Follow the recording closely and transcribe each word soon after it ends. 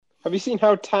Have you seen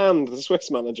how tanned the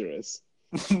Swiss manager is?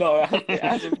 No, it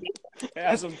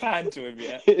hasn't panned to him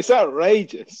yet. It's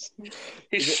outrageous.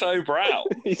 He's so brown.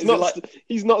 He's not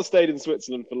stayed in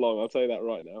Switzerland for long. I'll tell you that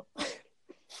right now.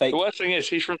 Fake. The worst thing is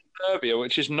he's from Serbia,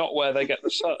 which is not where they get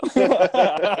the sun.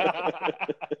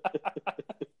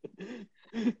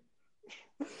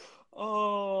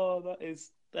 Oh,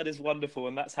 that is wonderful,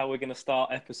 and that's how we're going to start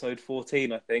episode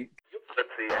 14, I think.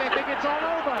 They think it's all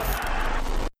over.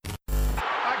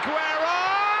 Aguero!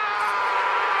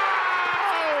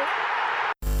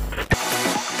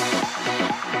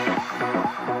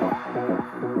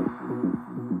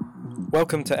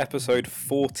 Welcome to episode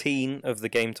 14 of the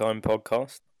Game Time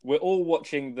podcast. We're all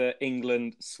watching the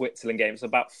England-Switzerland game. It's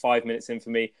about 5 minutes in for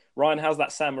me. Ryan, how's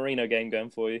that San Marino game going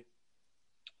for you?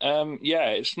 Yeah,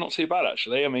 it's not too bad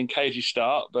actually. I mean, cagey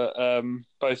start, but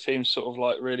both teams sort of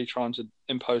like really trying to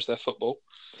impose their football.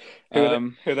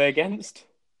 Who are they against?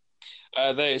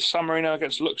 It's San Marino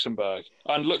against Luxembourg,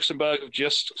 and Luxembourg have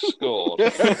just scored.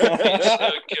 It's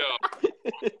so good.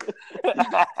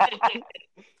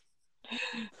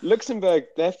 Luxembourg,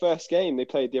 their first game they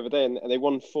played the other day, and they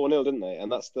won 4-0, didn't they?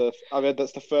 And I read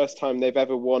that's the first time they've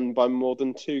ever won by more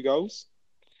than 2 goals.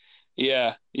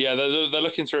 Yeah, they're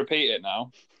looking to repeat it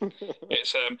now.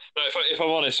 It's if I'm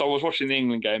honest, I was watching the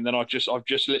England game, then I've just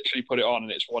literally put it on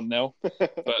and it's 1-0.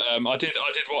 But I did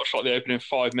watch like the opening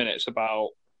 5 minutes about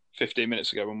 15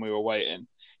 minutes ago when we were waiting.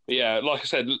 But yeah, like I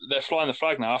said, they're flying the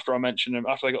flag now. After I mentioned them,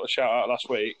 after they got the shout out last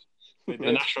week, the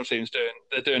national team's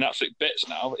doing absolute bits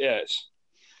now. But yeah, it's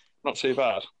not too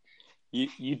bad.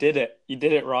 You did it. You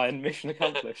did it, Ryan. Mission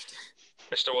accomplished.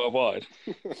 Mr. Worldwide.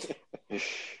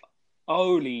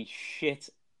 Holy shit.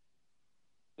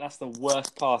 That's the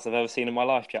worst pass I've ever seen in my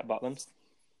life, Jack Butland.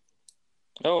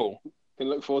 Oh. Can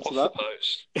look forward to that.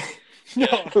 Post?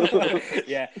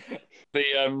 Yeah.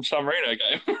 The San Marino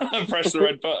game. I pressed the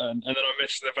red button and then I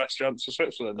missed the best chance for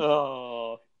Switzerland.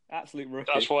 Oh, absolute rookie.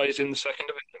 That's why he's in the second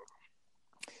division.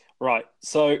 Right.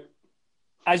 So,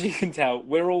 as you can tell,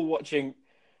 we're all watching...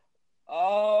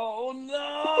 Oh,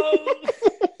 no!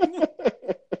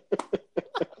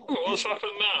 What's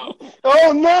happened now?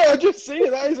 Oh no! I just see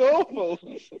it. That is awful.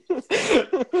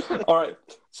 All right.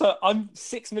 So I'm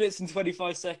 6 minutes and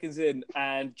 25 seconds in,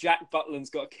 and Jack Butland's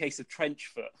got a case of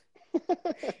trench foot.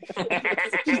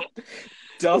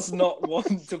 Does not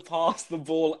want to pass the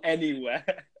ball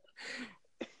anywhere,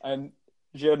 and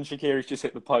Xherdan Shaqiri's just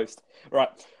hit the post. Right.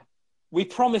 We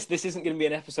promise this isn't going to be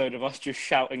an episode of us just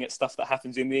shouting at stuff that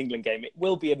happens in the England game. It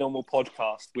will be a normal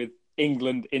podcast with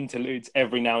England interludes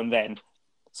every now and then.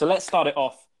 So let's start it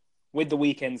off with the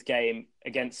weekend's game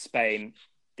against Spain.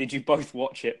 Did you both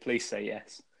watch it? Please say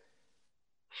yes.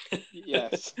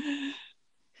 Yes. I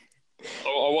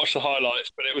watched the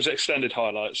highlights, but it was extended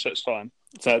highlights, so it's fine.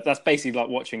 So that's basically like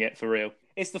watching it for real.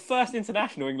 It's the first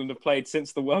international England have played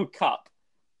since the World Cup.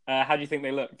 How do you think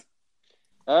they looked?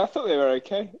 I thought they were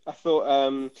okay. I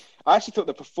actually thought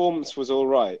the performance was all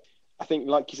right. I think,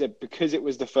 like you said, because it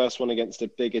was the first one against a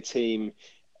bigger team,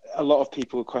 a lot of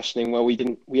people were questioning, well, we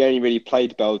only really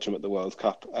played Belgium at the World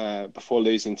Cup before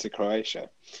losing to Croatia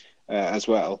as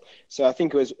well. So I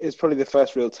think it was probably the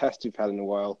first real test we've had in a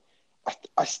while.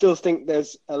 I still think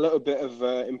there's a little bit of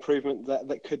improvement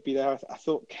that could be there. I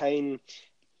thought Kane,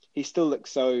 he still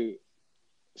looks so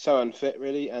unfit,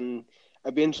 really, and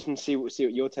I'd be interested to see what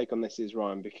your take on this is,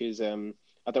 Ryan, because I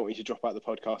don't want you to drop out the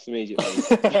podcast immediately.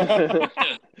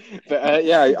 But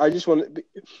yeah, I just want to...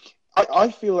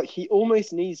 I feel like he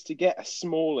almost needs to get a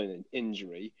small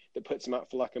injury that puts him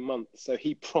out for like a month so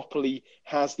he properly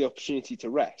has the opportunity to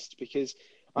rest, because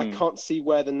I can't see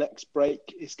where the next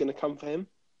break is going to come for him.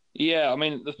 Yeah, I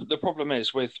mean, the problem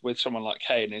is with someone like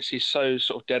Kane is he's so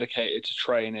sort of dedicated to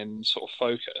training, sort of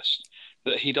focused,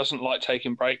 that he doesn't like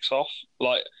taking breaks off.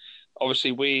 Like,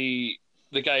 obviously,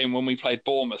 the game when we played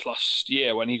Bournemouth last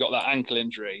year, when he got that ankle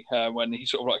injury, when he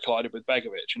sort of like collided with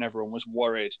Begovic and everyone was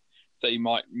worried that he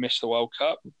might miss the World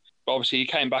Cup. But obviously he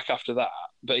came back after that,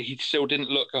 but he still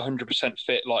didn't look 100%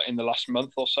 fit like in the last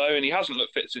month or so, and he hasn't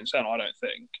looked fit since then, I don't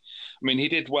think. I mean, he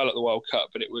did well at the World Cup,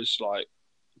 but it was like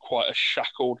quite a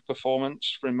shackled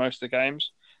performance for most of the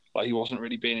games. Like, he wasn't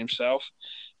really being himself.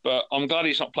 But I'm glad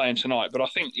he's not playing tonight, but I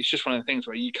think it's just one of the things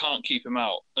where you can't keep him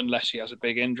out unless he has a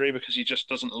big injury, because he just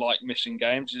doesn't like missing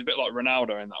games. He's a bit like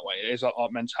Ronaldo in that way. It is that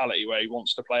mentality where he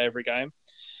wants to play every game,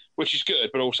 which is good,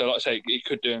 but also, like I say, it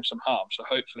could do him some harm. So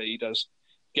hopefully he does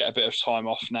get a bit of time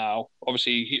off now.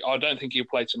 Obviously, I don't think he'll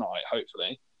play tonight,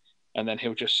 hopefully, and then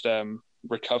he'll just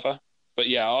recover. But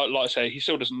yeah, like I say, he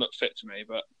still doesn't look fit to me,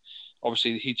 but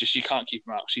obviously you can't keep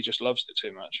him out because he just loves it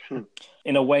too much.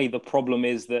 In a way, the problem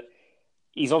is that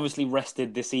he's obviously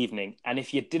rested this evening. And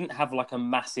if you didn't have like a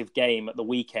massive game at the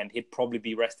weekend, he'd probably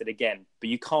be rested again. But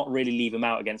you can't really leave him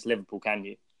out against Liverpool, can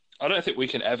you? I don't think we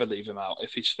can ever leave him out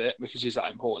if he's fit because he's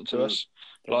that important to us.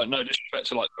 Like, no disrespect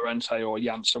to like Llorente or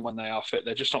Janssen when they are fit,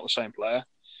 they're just not the same player.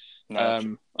 No.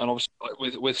 And obviously,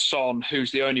 like, with Son,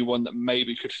 who's the only one that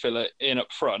maybe could fill it in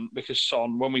up front, because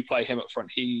Son, when we play him up front,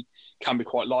 he can be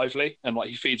quite lively and like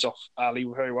he feeds off Ali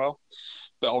very well.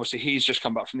 But obviously, he's just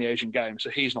come back from the Asian game, so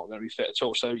he's not going to be fit at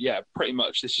all. So yeah, pretty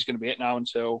much this is going to be it now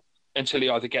until he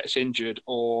either gets injured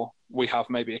or we have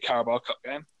maybe a Carabao Cup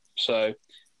game. So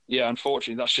yeah,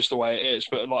 unfortunately, that's just the way it is.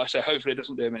 But like I say, hopefully it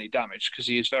doesn't do him any damage because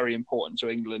he is very important to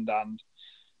England and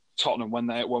Tottenham when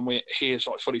he is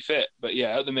like fully fit. But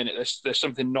yeah, at the minute there's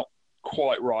something not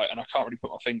quite right, and I can't really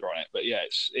put my finger on it. But yeah,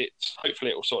 it's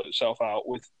hopefully it will sort itself out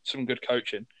with some good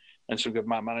coaching and some good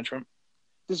man management.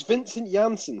 Does Vincent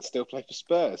Janssen still play for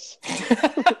Spurs?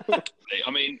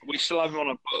 I mean, we still have him on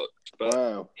a book, but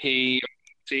Wow. he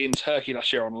in Turkey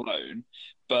last year on loan.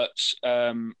 But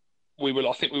I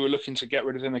think we were looking to get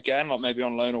rid of him again, like maybe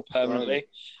on loan or permanently.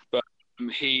 But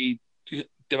he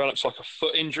develops like a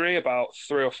foot injury about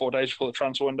 3 or 4 days before the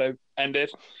transfer window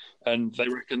ended, and they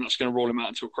reckon that's going to rule him out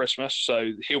until Christmas.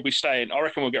 So he'll be staying. I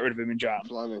reckon we'll get rid of him in Jan.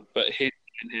 Blimey. But he's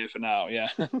in here for now. Yeah.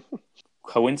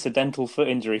 Coincidental foot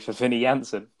injury for Vinny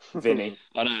Janssen. Vinny.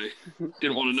 I know.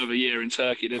 Didn't want another year in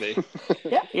Turkey, did he?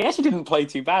 Yeah, he actually didn't play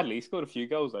too badly. He scored a few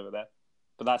goals over there.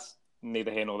 But that's neither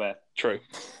here nor there. True.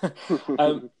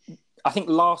 I think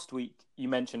last week you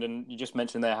mentioned, and you just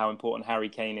mentioned there how important Harry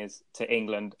Kane is to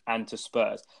England and to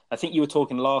Spurs. I think you were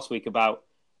talking last week about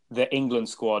the England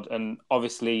squad, and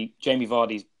obviously Jamie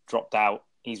Vardy's dropped out.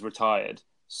 He's retired.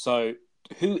 So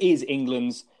who is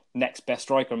England's next best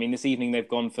striker? I mean, this evening they've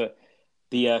gone for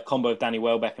the combo of Danny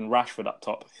Welbeck and Rashford up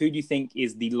top. Who do you think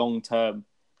is the long-term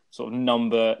sort of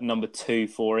number 2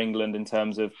 for England in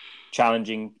terms of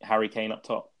challenging Harry Kane up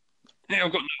top? Yeah,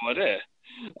 I've got no idea.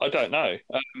 I don't know.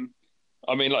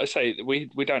 I mean, like I say, we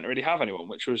don't really have anyone,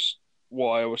 which was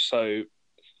why I was so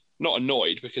not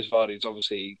annoyed, because Vardy's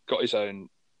obviously got his own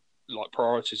like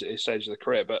priorities at his stage of the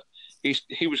career, but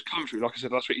he was comfortably, like I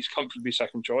said last week, he's comfortably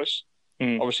second choice.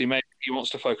 Obviously, maybe he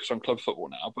wants to focus on club football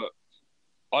now, but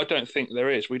I don't think there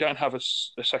is. We don't have a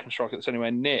second striker that's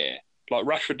anywhere near. Like,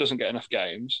 Rashford doesn't get enough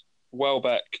games.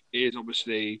 Welbeck is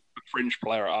obviously a fringe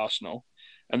player at Arsenal.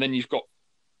 And then you've got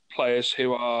players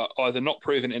who are either not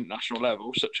proven at international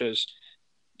level, such as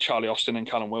Charlie Austin and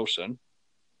Callum Wilson,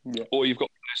 or you've got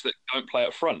players that don't play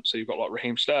up front. So you've got like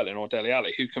Raheem Sterling or Dele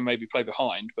Alli, who can maybe play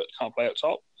behind but can't play up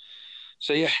top.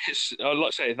 So yeah, I'd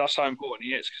like to say that's how important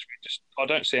he is, because I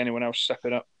don't see anyone else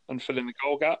stepping up and filling the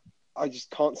goal gap. I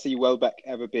just can't see Welbeck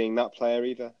ever being that player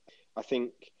either.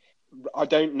 I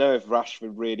don't know if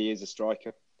Rashford really is a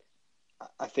striker.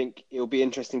 I think it'll be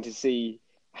interesting to see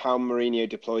how Mourinho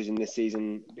deploys him this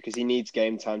season, because he needs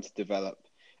game time to develop.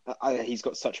 He's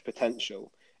got such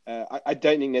potential. I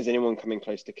don't think there's anyone coming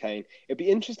close to Kane. It'd be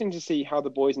interesting to see how the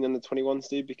boys in the under-21s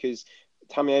do, because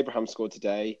Tammy Abraham scored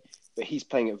today, but he's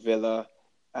playing at Villa.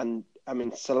 And I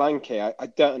mean, Solanke, I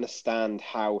don't understand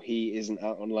how he isn't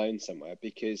out on loan somewhere,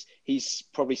 because he's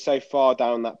probably so far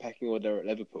down that pecking order at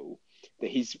Liverpool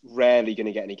that he's rarely going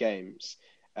to get any games.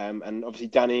 And obviously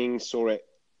Danny Ings saw it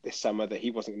this summer that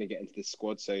he wasn't going to get into this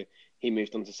squad, so he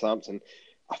moved on to Southampton.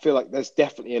 I feel like there's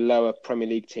definitely a lower Premier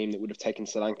League team that would have taken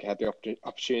Solanke had the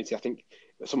opportunity. I think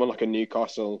someone like a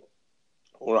Newcastle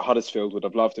or a Huddersfield would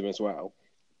have loved him as well.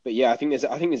 But yeah, I think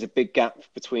there's a big gap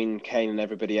between Kane and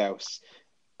everybody else.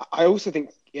 I also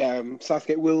think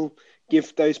Southgate will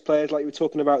give those players, like you were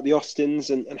talking about, the Austins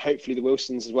and hopefully the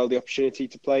Wilsons as well, the opportunity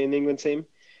to play in the England team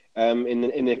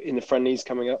in the friendlies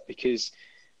coming up, because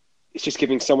it's just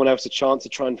giving someone else a chance to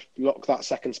try and lock that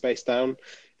second space down.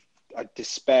 I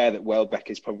despair that Welbeck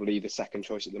is probably the second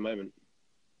choice at the moment.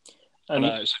 I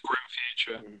know, it's a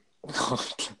grim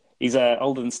future. He's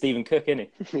older than Stephen Cook, isn't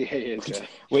he? Yeah, he is. Yeah.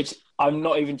 Which I'm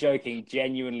not even joking,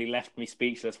 genuinely left me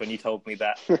speechless when you told me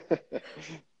that.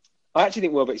 I actually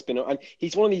think Welbeck's been, and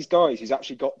he's one of these guys who's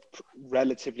actually got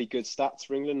relatively good stats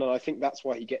for England, and I think that's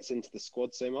why he gets into the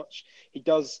squad so much.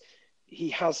 He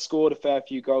has scored a fair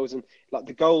few goals, and like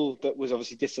the goal that was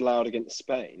obviously disallowed against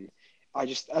Spain,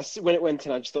 when it went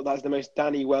in, I just thought that was the most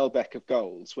Danny Welbeck of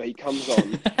goals, where he comes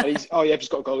on and he's, I've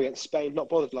just got a goal against Spain, not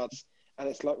bothered, lads. And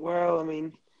it's like, well, I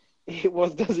mean,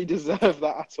 does he deserve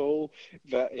that at all?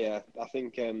 But yeah, I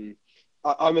think I'm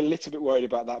a little bit worried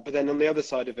about that. But then on the other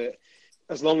side of it,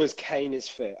 as long as Kane is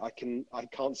fit, I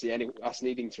can't see us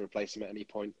needing to replace him at any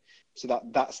point. So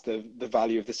that's the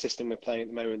value of the system we're playing at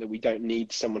the moment, that we don't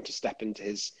need someone to step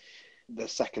into the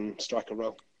second striker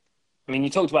role. I mean, you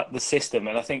talked about the system,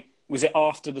 and I think was it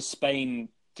after the Spain?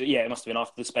 Yeah, it must have been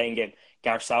after the Spain game.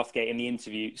 Gareth Southgate in the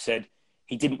interview said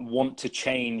he didn't want to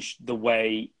change the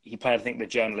way he played. I think the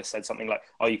journalist said something like,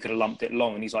 "Oh, you could have lumped it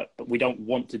long," and he's like, "But we don't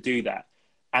want to do that."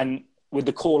 And with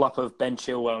the call up of Ben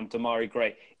Chilwell and Damari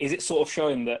Gray, is it sort of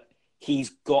showing that he's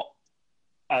got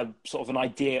a sort of an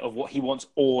idea of what he wants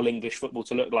all English football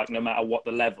to look like, no matter what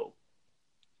the level?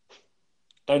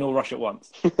 Don't all rush at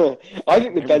once. I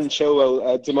think the Ben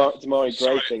Chilwell, Damari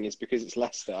Gray thing is because it's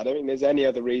Leicester. I don't think there's any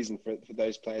other reason for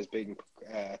those players being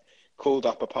called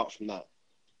up apart from that.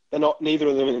 They're not. Neither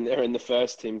of them are in the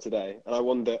first team today, and I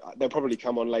wonder they'll probably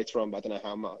come on later on, but I don't know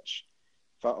how much,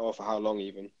 or for how long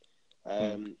even.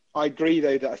 I agree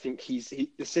though that I think the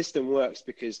system works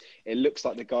because it looks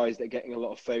like the guys that are getting a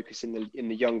lot of focus in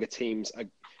the younger teams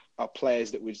are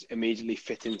players that would immediately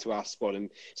fit into our squad, and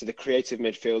so the creative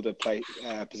midfielder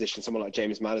position, someone like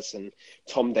James Maddison,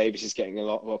 Tom Davies is getting a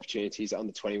lot of opportunities at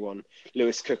under 21.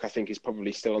 Lewis Cook, I think, is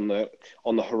probably still on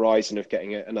the horizon of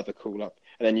getting another call up.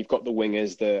 And then you've got the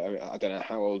wingers. I don't know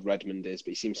how old Redmond is, but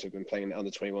he seems to have been playing at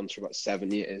under 21s for about 7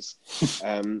 years.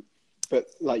 But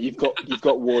like you've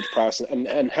got Ward-Prowse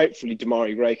and hopefully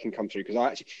Damari Gray can come through,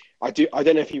 because I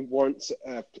don't know if he warrants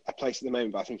a place at the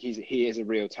moment, but I think he is a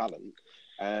real talent.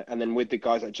 And then with the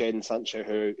guys like Jadon Sancho,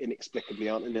 who inexplicably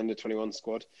aren't in the under-21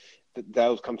 squad,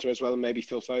 they'll come through as well, and maybe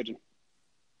Phil Foden.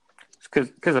 It's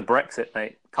because of Brexit,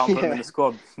 mate. Can't put them in the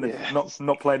squad. They're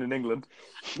not playing in England.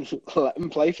 Let them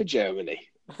play for Germany.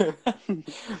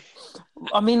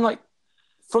 I mean, like,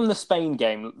 from the Spain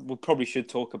game, we probably should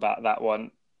talk about that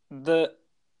one. The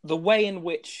way in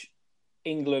which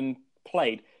England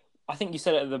played, I think you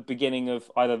said it at the beginning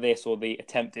of either this or the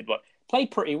attempted one,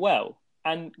 played pretty well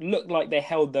and looked like they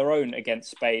held their own against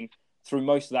Spain through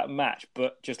most of that match,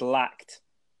 but just lacked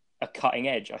a cutting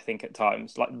edge, I think, at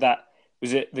times. Like that,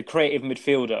 was it the creative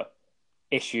midfielder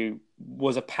issue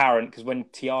was apparent, because when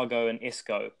Thiago and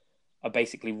Isco are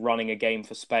basically running a game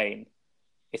for Spain,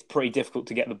 it's pretty difficult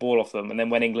to get the ball off them. And then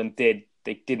when England did,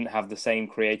 they didn't have the same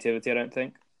creativity, I don't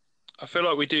think. I feel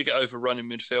like we do get overrun in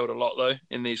midfield a lot, though,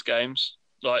 in these games.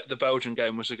 Like the Belgian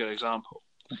game was a good example.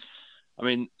 I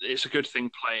mean, it's a good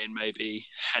thing playing maybe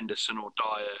Henderson or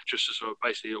Dyer just as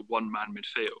basically a one-man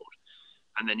midfield.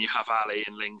 And then you have Ali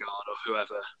and Lingard or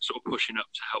whoever sort of pushing up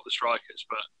to help the strikers.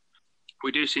 But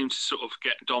we do seem to sort of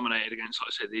get dominated against,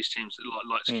 like I said, these teams that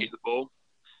like to keep the ball.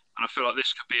 And I feel like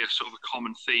this could be a sort of a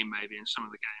common theme maybe in some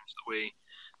of the games that we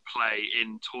play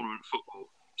in tournament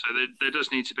football. So there does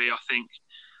need to be, I think,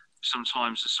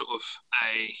 sometimes a sort of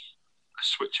a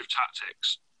switch of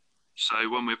tactics. So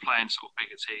when we're playing sort of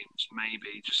bigger teams,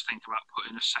 maybe just think about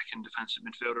putting a second defensive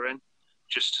midfielder in,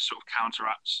 just to sort of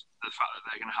counteract the fact that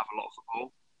they're going to have a lot of the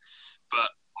ball. But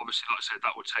obviously, like I said,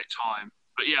 that would take time.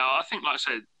 But yeah, I think, like I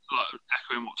said, like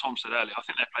echoing what Tom said earlier, I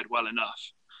think they played well enough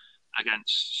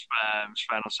against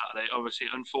Spain on Saturday.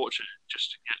 Obviously, unfortunate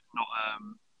just to get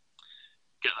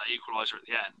that equaliser at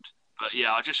the end. But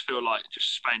yeah, I just feel like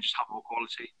Spain just have more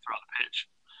quality throughout the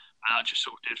pitch, and that just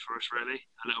sort of did for us really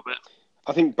a little bit.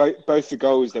 I think both the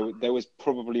goals there was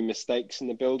probably mistakes in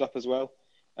the build-up as well.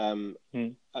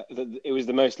 It was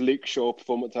the most Luke Shaw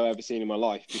performance I've ever seen in my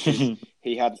life, because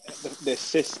he had the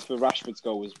assist for Rashford's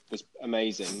goal was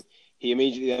amazing. He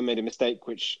immediately then made a mistake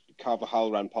which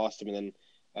Carvajal ran past him, and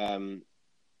then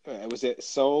was it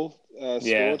Saul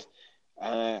scored,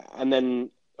 and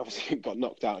then obviously got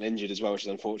knocked out and injured as well, which is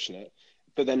unfortunate.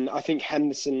 But then I think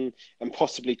Henderson and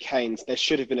possibly Kane, there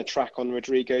should have been a track on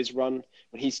Rodrigo's run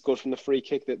when he scored from the free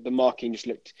kick. That the marking just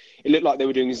looked like they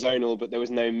were doing zonal, but there was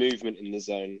no movement in the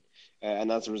zone, and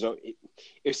as a result, it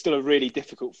was still a really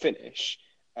difficult finish.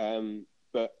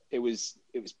 But it was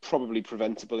probably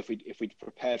preventable if we'd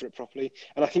prepared for it properly.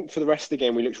 And I think for the rest of the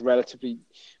game, we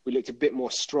looked a bit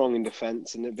more strong in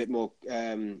defence and a bit more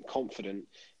confident.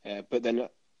 But then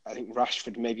I think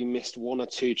Rashford maybe missed one or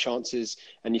two chances,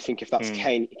 and you think if that's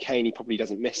Kane, he probably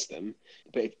doesn't miss them.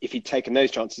 But if he'd taken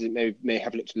those chances, it may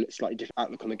have looked a slightly different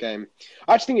outlook on the game.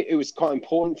 I actually think it was quite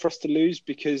important for us to lose,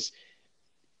 because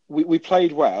we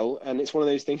played well, and it's one of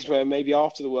those things where maybe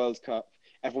after the World Cup,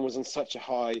 everyone was on such a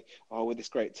high, with this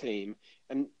great team,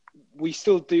 and we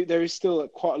still do. There is still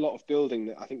quite a lot of building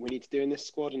that I think we need to do in this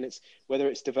squad, and it's whether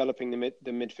it's developing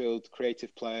the midfield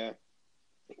creative player,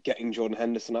 getting Jordan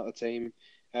Henderson out of the team.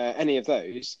 Any of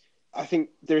those, I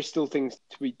think there is still things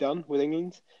to be done with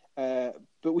England,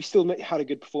 but we still had a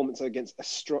good performance against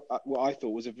what I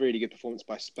thought was a really good performance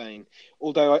by Spain.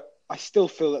 Although I still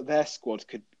feel that their squad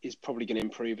is probably going to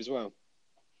improve as well.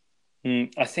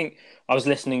 I think I was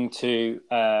listening to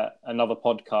another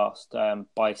podcast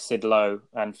by Sid Lowe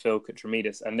and Phil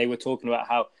Kutramidis, and they were talking about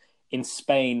how in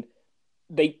Spain,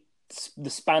 the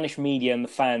Spanish media and the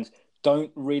fans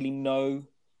don't really know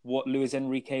what Luis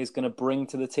Enrique is going to bring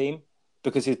to the team,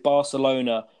 because his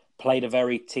Barcelona played a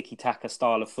very tiki-taka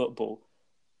style of football,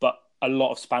 but a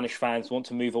lot of Spanish fans want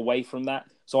to move away from that.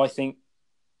 So I think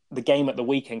the game at the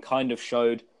weekend kind of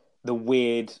showed the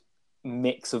weird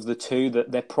mix of the two,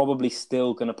 that they're probably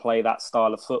still going to play that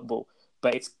style of football,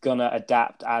 but it's going to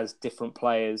adapt as different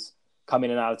players come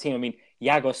in and out of the team. I mean,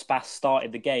 Iago Spas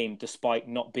started the game despite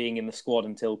not being in the squad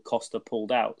until Costa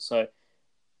pulled out. So,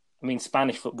 I mean,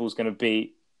 Spanish football is going to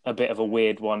be a bit of a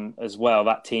weird one as well.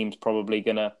 That team's probably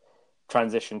going to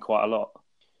transition quite a lot.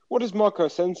 What does Marco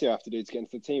Asensio have to do to get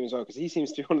into the team as well? Because he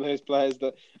seems to be one of those players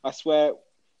that, I swear,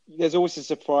 there's always a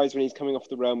surprise when he's coming off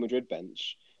the Real Madrid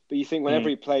bench. But you think whenever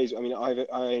he plays, I mean, I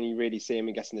only really see him,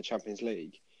 I guess, in the Champions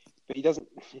League. But he doesn't.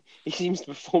 He seems to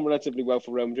perform relatively well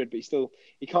for Real Madrid, but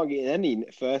he can't get in any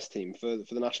first team for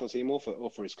the national team or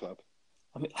for his club.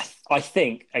 I mean, I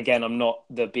think, again, I'm not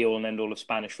the be-all and end-all of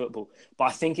Spanish football, but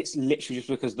I think it's literally just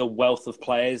because the wealth of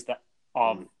players that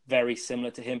are very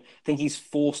similar to him. I think he's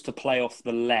forced to play off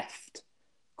the left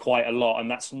quite a lot,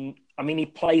 and he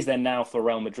plays there now for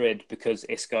Real Madrid because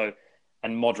Isco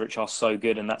and Modric are so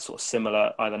good in that sort of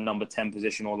similar either number 10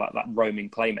 position or that roaming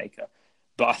playmaker.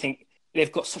 But I think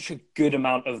they've got such a good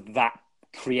amount of that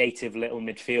creative little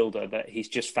midfielder that he's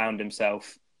just found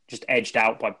himself just edged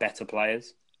out by better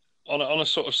players. On a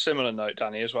sort of similar note,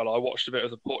 Danny, as well, I watched a bit of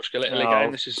the Portugal-Italy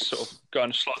game. This is sort of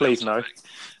going slightly Please no.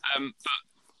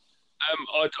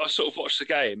 I sort of watched the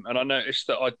game and I noticed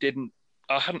that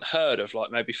I hadn't heard of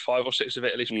like maybe 5 or 6 of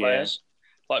Italy's players.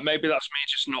 Like maybe that's me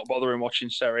just not bothering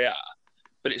watching Serie A.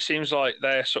 But it seems like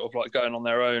they're sort of like going on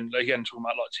their own. Again, talking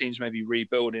about like teams maybe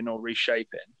rebuilding or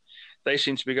reshaping. They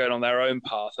seem to be going on their own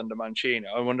path under Mancini.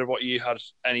 I wonder what you had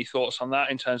any thoughts on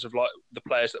that in terms of like the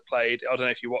players that played. I don't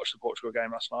know if you watched the Portugal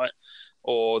game last night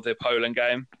or the Poland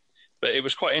game, but it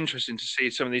was quite interesting to see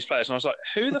some of these players. And I was like,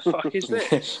 who the fuck is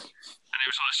this? And it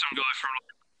was like some guy from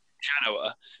like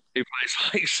Genoa who plays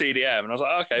like CDM. And I was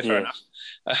like, okay, fair enough.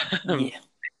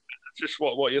 Just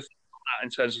what you're thinking on that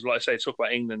in terms of, like, say, talk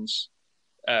about England's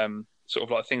sort of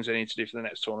like things they need to do for the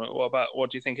next tournament. What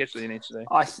do you think Italy needs to do?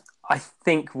 I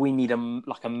think we need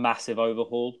a massive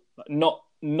overhaul.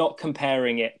 Not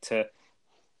comparing it to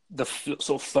the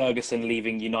sort of Ferguson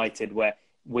leaving United, where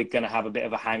we're going to have a bit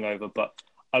of a hangover, but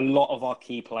a lot of our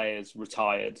key players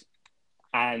retired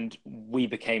and we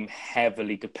became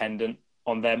heavily dependent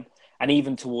on them. And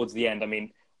even towards the end, I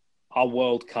mean, our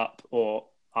World Cup or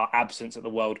our absence at the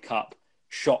World Cup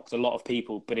shocked a lot of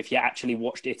people. But if you actually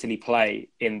watched Italy play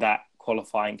in that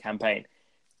qualifying campaign,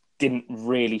 didn't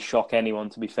really shock anyone,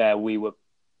 to be fair. We were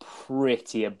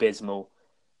pretty abysmal.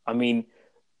 I mean,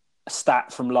 a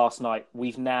stat from last night,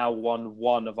 we've now won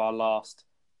one of our last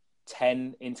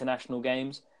 10 international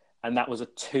games, and that was a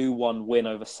 2-1 win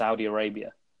over Saudi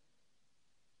Arabia.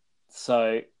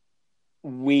 So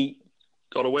we...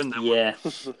 Got to win that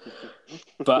one.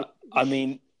 But, I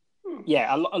mean,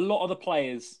 a lot of the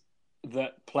players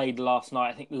that played last night,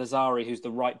 I think Lazzari, who's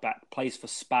the right back, plays for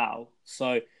Spal.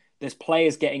 So there's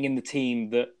players getting in the team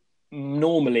that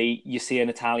normally you see an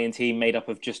Italian team made up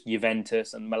of just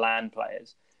Juventus and Milan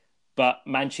players. But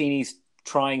Mancini's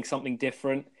trying something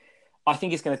different. I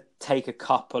think it's going to take a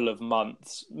couple of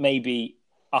months, maybe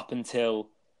up until,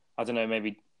 I don't know,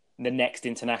 maybe the next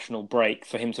international break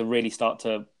for him to really start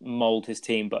to mould his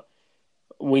team. But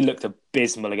we looked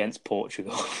abysmal against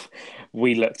Portugal.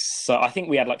 I think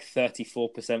we had like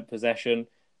 34% possession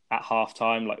at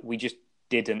halftime. Like, we just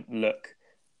didn't look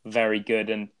very good.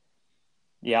 And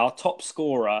our top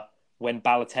scorer when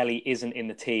Balotelli isn't in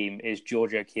the team is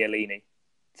Giorgio Chiellini.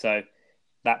 So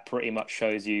that pretty much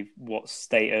shows you what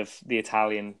state of the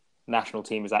Italian national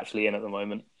team is actually in at the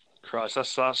moment. Christ,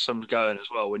 that's some going as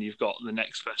well when you've got the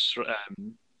next best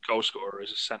goal scorer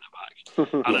as a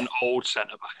centre-back and an old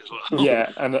centre-back as well.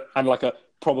 Yeah, and like a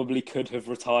probably could have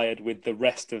retired with the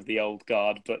rest of the old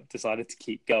guard but decided to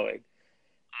keep going.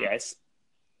 Yes.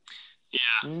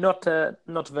 Yeah.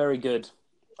 Not very good.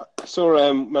 I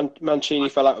saw Mancini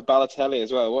fell out with Balotelli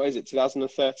as well. What is it,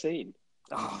 2013?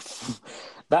 Oh,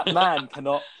 that man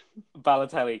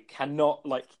Balotelli cannot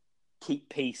like keep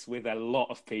peace with a lot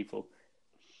of people.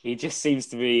 He just seems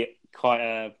to be quite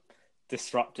a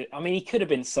disruptive. I mean, he could have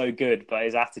been so good, but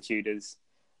his attitude has,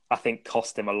 I think,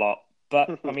 cost him a lot.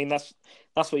 But I mean, that's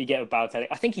what you get with Balotelli.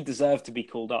 I think he deserved to be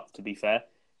called up, to be fair.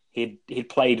 He'd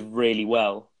played really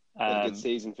well. Had a good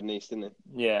season for Nice, didn't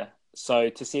he? Yeah. So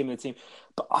to see him in the team,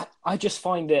 but I just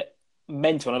find it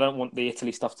mental, and I don't want the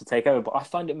Italy stuff to take over, but I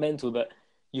find it mental that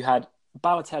you had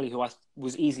Balotelli, who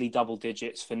was easily double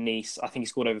digits for Nice. I think he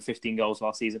scored over 15 goals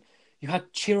last season. You had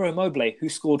Ciro Immobile, who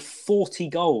scored 40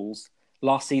 goals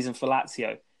last season for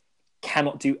Lazio.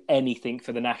 cannot do anything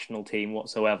for the national team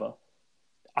whatsoever.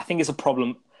 I think it's a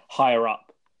problem higher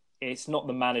up. It's not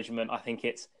the management. I think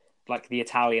it's like the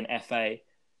Italian FA.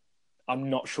 I'm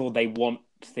not sure they want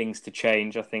things to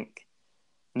change. I think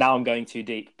now I'm going too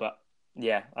deep, but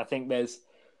yeah, I think there's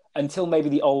until maybe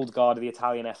the old guard of the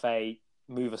Italian FA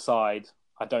move aside,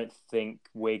 I don't think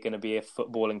we're going to be a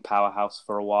footballing powerhouse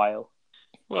for a while.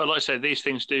 Well, like I said, these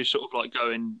things do sort of like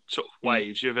go in sort of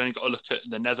waves. You've only got to look at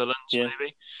the Netherlands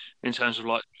maybe in terms of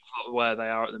like where they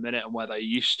are at the minute and where they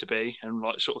used to be and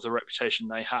like sort of the reputation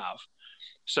they have.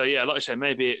 So yeah, like I said,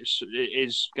 maybe it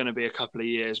is going to be a couple of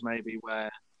years maybe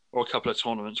or a couple of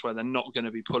tournaments where they're not going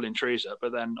to be pulling trees up.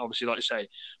 But then obviously, like I say,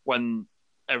 when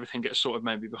everything gets sorted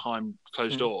maybe behind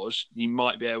closed doors, you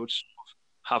might be able to sort of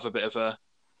have a bit of a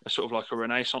sort of like a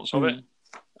renaissance of it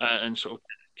and sort of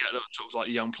get sort of like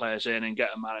young players in and get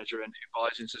a manager in who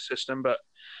buys into the system. But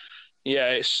yeah,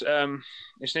 it's an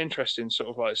interesting sort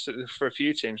of like for a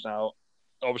few teams now.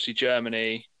 Obviously,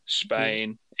 Germany,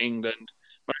 Spain, England,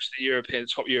 most of the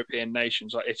top European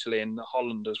nations like Italy and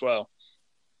Holland as well.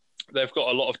 They've got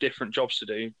a lot of different jobs to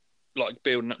do, like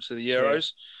building up to the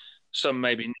Euros. Some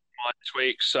maybe need minor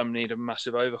tweaks, some need a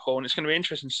massive overhaul. And it's going to be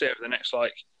interesting to see over the next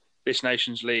this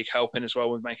Nations League helping as well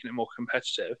with making it more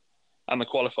competitive and the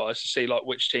qualifiers to see like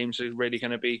which teams are really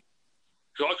going to be.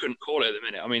 Because I couldn't call it at the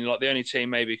minute. I mean, like the only team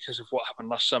maybe because of what happened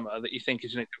last summer that you think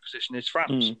is in a good position is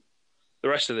France. The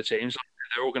rest of the teams,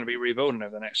 they're all going to be rebuilding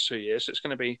over the next 2 years. So it's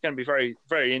going to be very,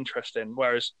 very interesting.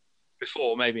 Whereas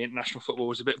before, maybe international football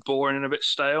was a bit boring and a bit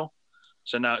stale.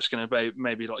 So now it's going to be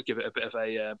maybe like give it a bit of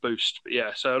a boost. But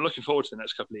yeah, so looking forward to the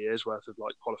next couple of years worth of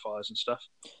like qualifiers and stuff.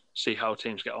 See how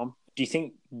teams get on. Do you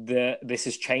think this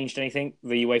has changed anything?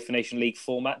 The UEFA Nation League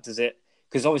format, does it?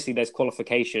 Because obviously there's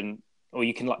qualification, or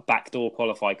you can like backdoor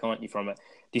qualify, can't you, from it?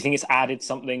 Do you think it's added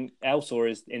something else, or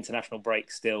is international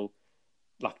break still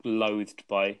like loathed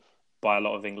by a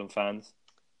lot of England fans?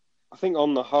 I think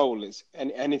on the whole, it's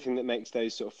anything that makes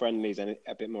those sort of friendlies a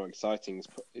bit more exciting is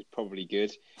probably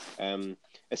good,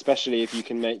 especially if you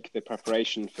can make the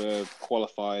preparation for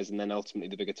qualifiers and then ultimately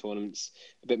the bigger tournaments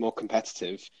a bit more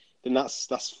competitive. Then that's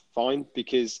fine,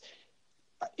 because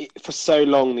for so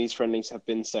long these friendlies have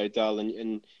been so dull,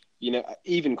 and you know,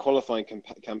 even qualifying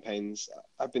campaigns.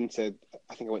 I think I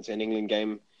went to an England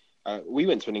game. We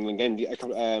went to an England game.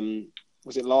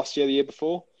 Was it last year, the year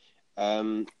before?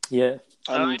 Yeah.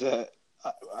 And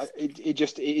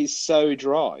it is so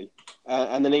dry,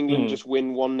 and then England just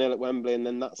win 1-0 at Wembley, and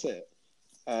then that's it.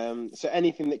 So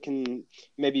anything that can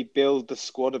maybe build the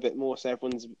squad a bit more, so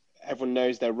everyone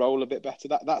knows their role a bit better.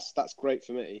 That's great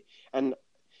for me. And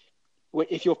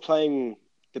if you're playing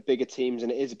the bigger teams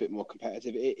and it is a bit more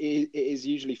competitive, it is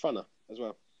usually funner as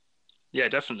well. Yeah,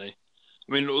 definitely.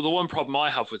 I mean, the one problem I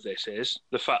have with this is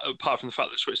the fact, apart from the fact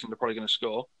that Switzerland are probably going to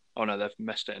score. Oh no, they've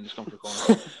messed it and it's gone for a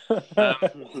corner. The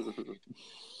one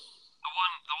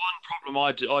problem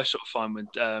I sort of find with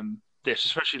this,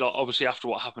 especially like obviously after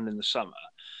what happened in the summer,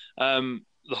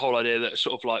 the whole idea that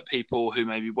sort of like people who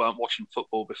maybe weren't watching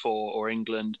football before or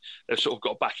England, they've sort of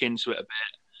got back into it a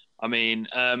bit. I mean,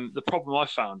 the problem I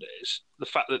found is the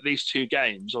fact that these two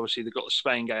games, obviously they've got the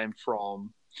Spain game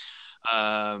from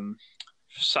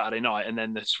Saturday night and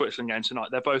then the Switzerland game tonight,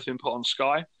 they're both been put on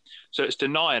Sky. So it's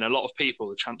denying a lot of people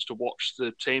the chance to watch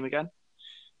the team again.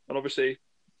 And obviously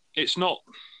it's not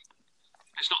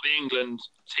the England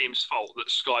team's fault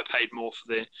that Sky paid more for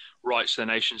the rights to the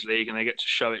Nations League and they get to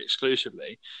show it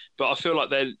exclusively. But I feel like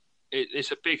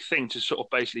it's a big thing to sort of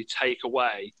basically take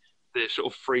away the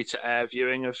sort of free-to-air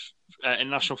viewing of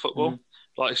international football.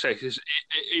 Like I say, because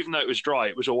even though it was dry,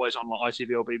 it was always on like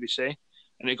ITV or BBC,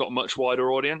 and it got a much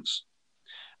wider audience.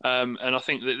 And I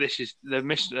think that they've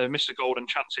missed a golden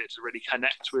chance here to really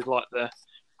connect with like the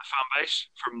fan base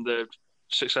from the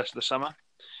success of the summer,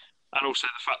 and also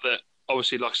the fact that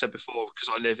obviously, like I said before, because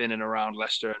I live in and around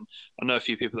Leicester, and I know a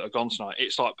few people that have gone tonight.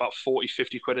 It's like about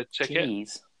 40-50 quid a ticket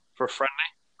for a friendly.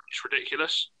 It's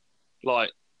ridiculous,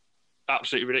 like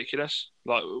absolutely ridiculous.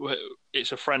 Like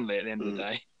it's a friendly at the end of the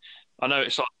day. I know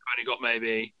it's like we've only got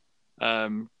maybe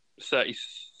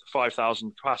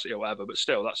 35,000 capacity or whatever, but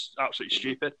still, that's absolutely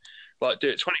stupid. Like, do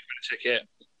it 20 quid a ticket,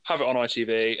 have it on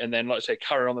ITV, and then, like I say,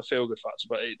 carry on the feel-good factor.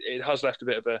 But it has left a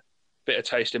bit of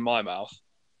taste in my mouth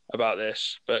about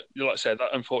this. But like I said,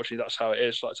 unfortunately, that's how it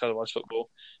is. Like televised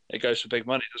football, it goes for big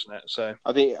money, doesn't it? So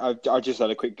I think I just had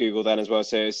a quick Google then as well.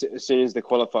 So as soon as the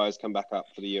qualifiers come back up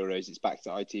for the Euros, it's back to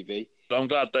ITV. I'm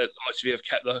glad that ITV have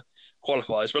kept the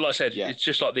qualifiers. But like I said, it's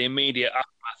just like the immediate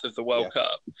aftermath of the World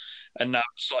Cup. And now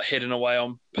it's like hidden away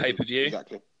on pay-per-view.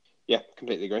 Exactly. Yeah,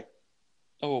 completely agree.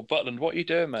 Oh, Butland, what are you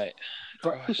doing, mate?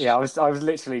 But, Christ. yeah, I was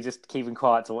literally just keeping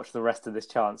quiet to watch the rest of this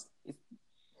chance.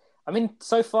 I mean,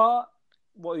 so far,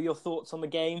 what are your thoughts on the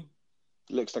game?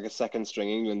 Looks like a second string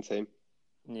England team.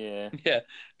 Yeah. Yeah, it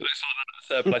looks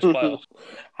like that third place playoff.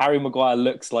 Harry Maguire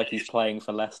looks like he's playing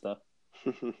for Leicester.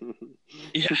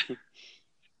 Yeah.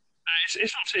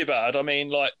 It's not too bad. I mean,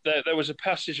 like there was a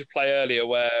passage of play earlier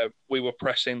where we were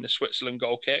pressing the Switzerland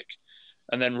goal kick,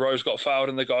 and then Rose got fouled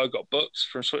and the guy got booked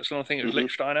from Switzerland. I think it was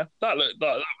Lichtsteiner. That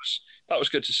was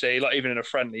good to see. Like even in a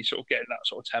friendly, sort of getting that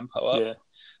sort of tempo up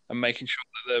and making sure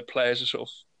that the players are sort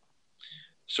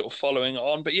of following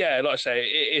on. But yeah, like I say,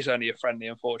 it is only a friendly.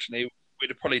 Unfortunately, we'd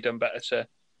have probably done better to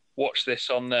watch this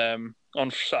on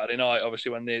Saturday night,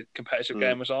 obviously when the competitive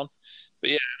game was on. But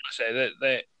yeah, like I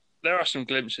say, there are some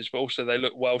glimpses, but also they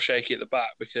look well shaky at the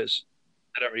back because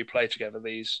they don't really play together.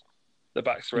 The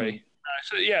back three.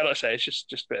 So yeah, like I say, it's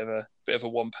just a bit of a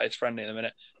one pace friendly at the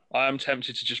minute. I am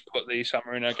tempted to just put the San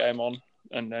Marino game on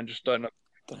and then just don't look.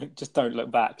 Don't look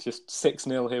back. Just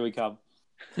 6-0. Here we come.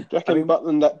 Do you reckon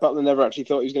Butland never actually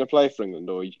thought he was going to play for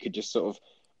England, or you could just sort of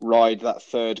ride that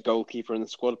third goalkeeper in the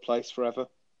squad place forever?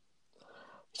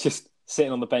 Just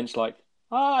sitting on the bench like,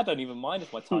 I don't even mind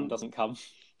if my time doesn't come.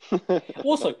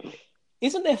 Also,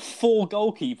 isn't there 4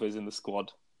 goalkeepers in the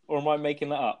squad? Or am I making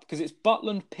that up? Because it's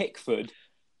Butland, Pickford,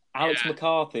 Alex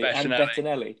McCarthy, and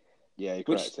Bettinelli. Yeah, you're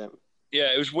correct.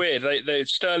 Yeah, it was weird. They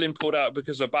Sterling pulled out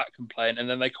because of back complaint, and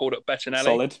then they called up Bettinelli.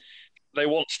 Solid. They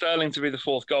want Sterling to be the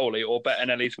fourth goalie, or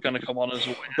Bettinelli's going to come on as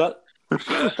a winger.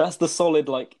 That's the solid,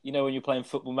 like, you know, when you're playing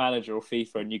Football Manager or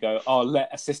FIFA and you go, oh, let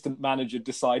assistant manager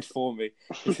decide for me.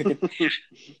 You're thinking,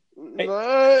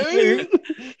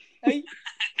 hey,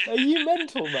 are you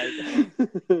mental, mate?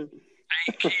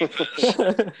 8 keepers.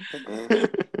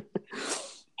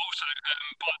 Also,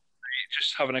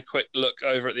 just having a quick look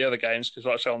over at the other games, because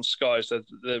like I say on Sky's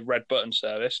the red button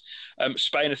service.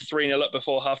 Spain are 3-0 up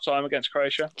before half time against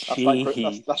Croatia.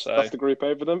 That's the group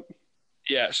over them.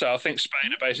 Yeah, so I think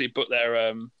Spain have basically booked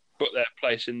their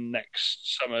place in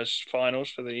next summer's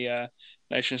finals for the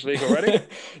Nations League already.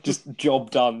 Just job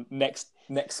done. Next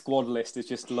squad list is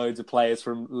just loads of players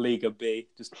from Liga B.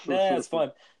 Just it's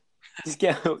fine. Just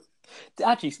get.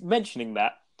 Actually, mentioning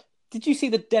that, did you see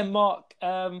the Denmark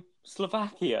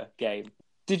Slovakia game?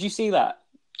 Did you see that?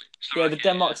 Slovakia, the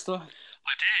Denmark Slovakia.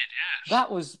 I did, yes.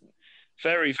 That was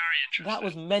very, very interesting. That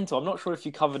was mental. I'm not sure if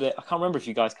you covered it. I can't remember if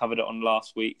you guys covered it on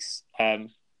last week's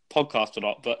podcast or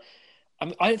not, but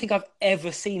I don't think I've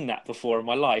ever seen that before in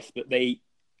my life. That they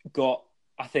got,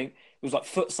 I think it was like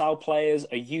futsal players,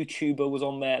 a YouTuber was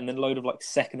on there, and then a load of like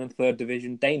second and third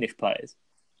division Danish players.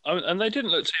 And they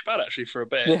didn't look too bad actually for a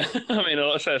bit. Yeah. I mean,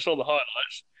 like I say, I saw the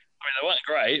highlights. I mean, they weren't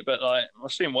great, but like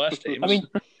I've seen worse teams. I mean,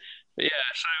 but yeah.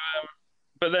 So,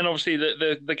 but then obviously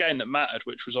the game that mattered,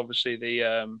 which was obviously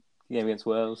the game against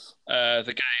Wales.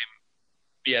 The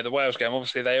Wales game.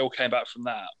 Obviously, they all came back from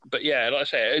that. But yeah, like I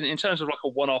say, in terms of like a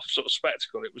one-off sort of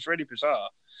spectacle, it was really bizarre.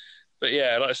 But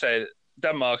yeah, like I say,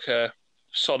 Denmark are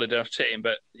solid enough team.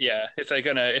 But yeah, if they're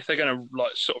gonna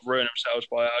like sort of ruin themselves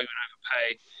by arguing over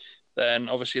pay, then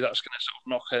obviously that's going to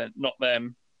sort of knock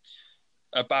them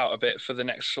about a bit for the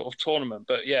next sort of tournament.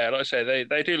 But yeah, like I say,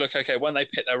 they do look okay when they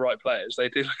pick their right players. They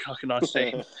do look like a nice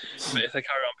team. But if they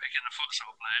carry on picking the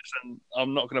futsal players, then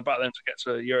I'm not going to back them to get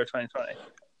to Euro 2020.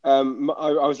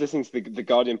 I was listening to the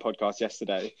Guardian podcast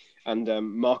yesterday, and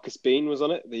Marcus Bean was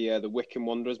on it, the Wycombe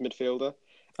Wanderers midfielder.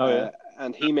 Oh yeah,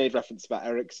 and he made reference about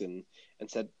Eriksen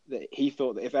and said that he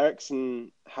thought that if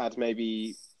Eriksen had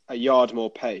maybe a yard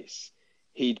more pace,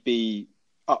 he'd be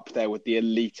up there with the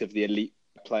elite of the elite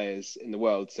players in the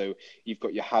world. So you've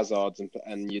got your Hazards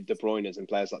and your De Bruynes and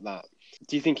players like that.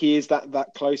 Do you think he is that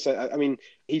close? I mean,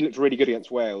 he looked really good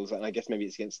against Wales, and I guess maybe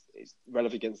it's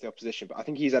relevant against the opposition. But I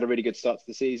think he's had a really good start to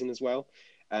the season as well.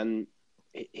 And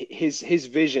his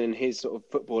vision, his sort of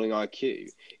footballing IQ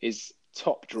is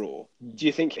top draw. Do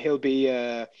you think he'll be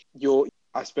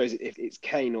I suppose if it's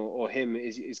Kane or him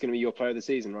is going to be your player of the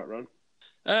season, right, Ron?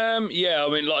 Yeah, I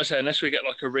mean, like I say, unless we get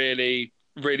like a really,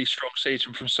 really strong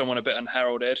season from someone a bit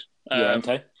unheralded,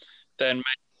 Llorente. Then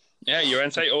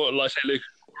Llorente, or like I say, Luke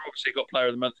obviously got player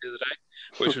of the month the other day,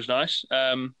 which was nice.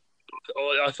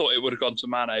 I thought it would have gone to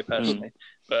Mane personally,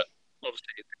 but obviously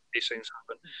these things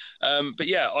happen. But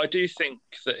yeah, I do think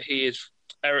that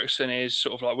Eriksen is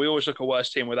sort of like, we always look a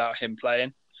worse team without him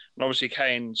playing. And obviously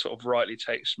Kane sort of rightly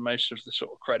takes most of the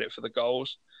sort of credit for the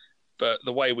goals. But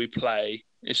the way we play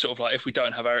is sort of like, if we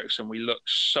don't have Eriksen, we look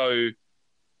so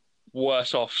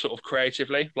worse off sort of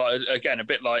creatively. Like, again, a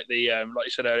bit like the, like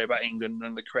you said earlier about England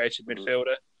and the creative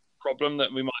midfielder problem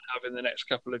that we might have in the next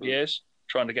couple of years,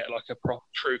 trying to get like a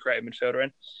true creative midfielder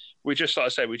in. we just, like I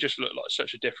say, we just look like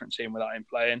such a different team without him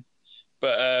playing.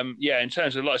 But in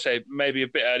terms of, like I say, maybe a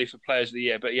bit early for players of the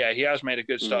year. But yeah, he has made a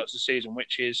good start to the season,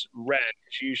 which is rare.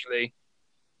 It's usually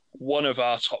one of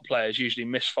our top players usually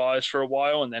misfires for a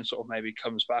while and then sort of maybe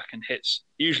comes back and hits.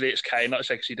 Usually it's Kane, like I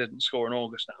say, because he didn't score in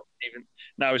August now. Even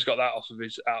now he's got that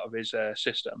out of his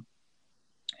system.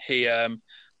 He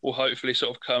will hopefully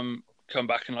sort of come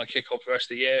back and like kick off the rest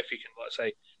of the year if he can, like I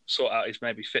say, sort out his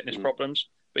maybe fitness problems.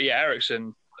 But yeah,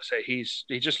 Eriksen, I say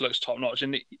he just looks top notch,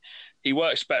 and he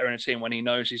works better in a team when he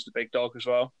knows he's the big dog as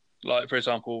well. Like for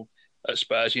example, at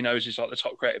Spurs, he knows he's like the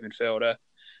top creative midfielder,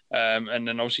 and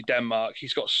then obviously Denmark,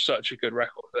 he's got such a good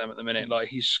record for them at the minute. Like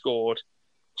he's scored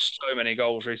so many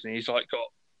goals recently. He's like got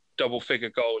double figure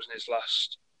goals in his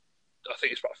last, I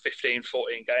think it's about 15,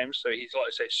 14 games. So he's, like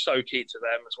I say, so key to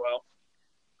them as well.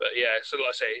 But yeah, so like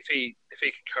I say, if he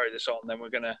can carry this on, then we're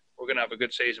gonna have a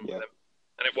good season with him.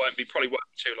 And it probably won't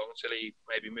be too long until he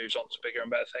maybe moves on to bigger and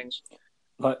better things.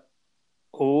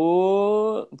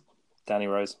 Danny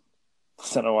Rose.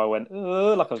 I don't know why I went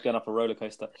like I was going up a roller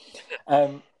coaster.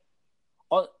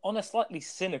 On a slightly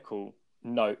cynical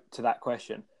note to that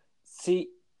question, see,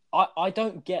 I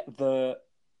don't get the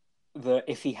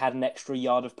if he had an extra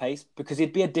yard of pace, because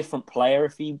he'd be a different player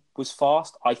if he was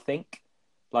fast. I think,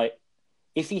 like,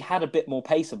 if he had a bit more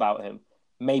pace about him,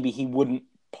 maybe he wouldn't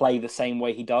play the same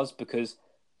way he does, because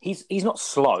he's not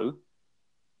slow,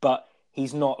 but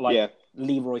he's not like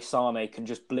Leroy Sané can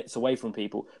just blitz away from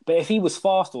people. But if he was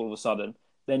fast all of a sudden,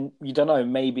 then you don't know,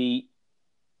 maybe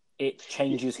it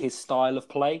changes his style of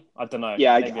play. I don't know.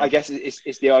 Yeah, I guess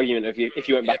it's the argument of if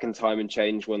you went back in time and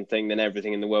changed one thing, then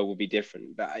everything in the world would be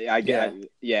different. But I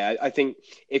think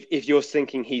if you're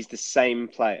thinking he's the same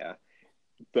player,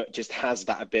 but just has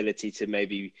that ability to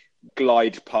maybe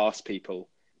glide past people,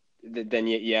 then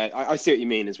I see what you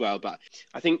mean as well. But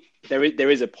I think there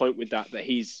is a point with that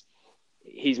he's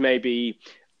maybe,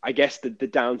 I guess the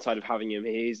downside of having him,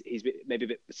 he's maybe a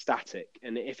bit static.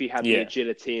 And if he had the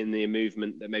agility and the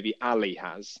movement that maybe Ali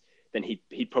has, then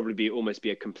he'd probably almost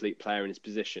be a complete player in his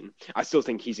position. I still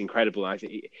think he's incredible. I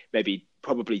think maybe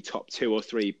probably top 2 or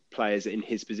 3 players in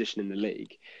his position in the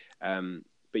league.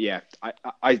 But yeah,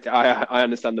 I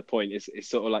understand the point. It's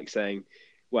sort of like saying,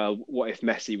 well, what if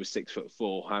Messi was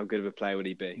 6'4"? How good of a player would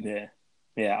he be?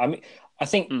 Yeah. I mean, I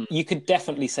think you could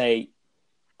definitely say.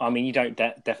 I mean, you don't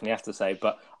definitely have to say,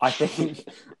 but I think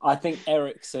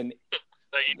Eriksen.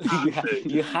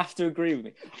 You have to agree with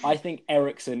me. I think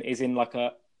Eriksen is in like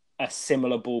a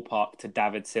similar ballpark to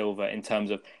David Silva in terms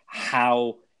of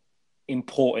how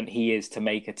important he is to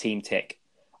make a team tick.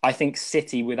 I think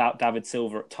City without David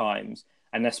Silva at times,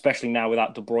 and especially now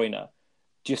without De Bruyne,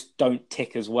 just don't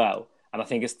tick as well. And I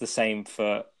think it's the same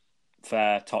for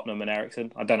Tottenham and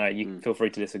Eriksen. I don't know. You feel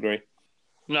free to disagree.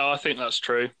 No, I think that's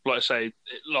true. Like I say,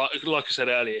 like I said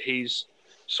earlier, he's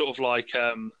sort of like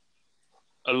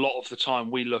a lot of the time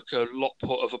we look a lot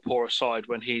of a poorer side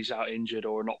when he's out injured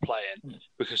or not playing,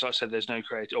 because like I said, there's no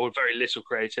or very little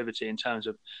creativity in terms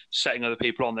of setting other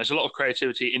people on. There's a lot of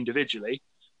creativity individually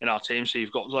in our team. So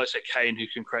you've got, like I say, Kane, who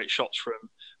can create shots from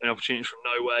an opportunity from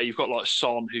nowhere. You've got like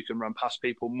Son, who can run past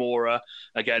people. Mora,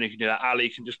 again, who can do that. Ali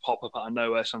can just pop up out of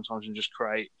nowhere sometimes and just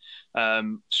create,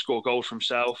 score goals for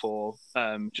himself, or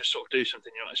just sort of do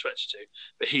something you're not expected to.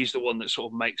 But he's the one that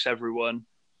sort of makes everyone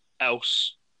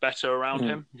else better around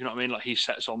him. You know what I mean? Like, he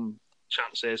sets on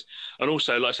chances. And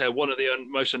also, like I say, one of the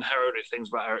most unheralded things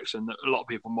about Eriksen that a lot of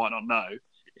people might not know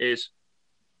is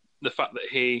the fact that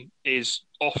he is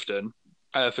often,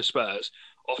 for Spurs,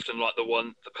 often like the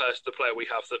player we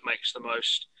have that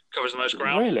covers the most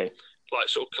ground. Really? Like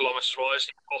sort of kilometres wise.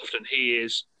 Often he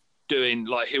is doing,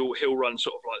 like, he'll run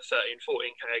sort of like 13,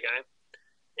 14k a game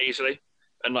easily.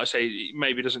 And like I say, he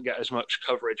maybe doesn't get as much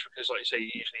coverage because, like you say,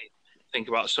 you usually think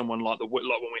about someone like when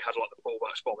we had like the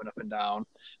fullbacks bombing up and down.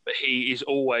 But he is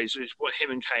always,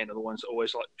 him and Kane are the ones that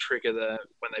always like trigger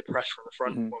when they press from the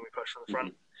front, when we push from the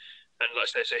front. And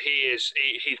like I say, so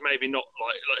he's maybe not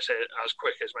like I say, as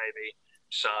quick as maybe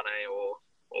Sané or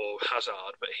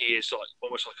Hazard, but he is like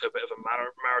almost like a bit of a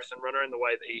marathon runner in the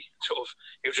way that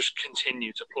he'll just continue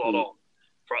to plod on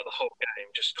throughout the whole game,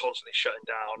 just constantly shutting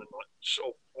down and like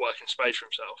sort of working space for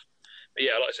himself. But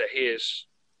yeah, like I say, he is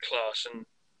class, and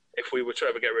if we were to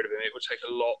ever get rid of him, it would take a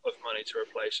lot of money to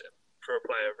replace him for a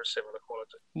player of a similar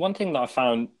quality. One thing that I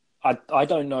found, I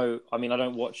don't know, I mean, I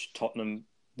don't watch Tottenham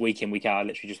week in, week out. I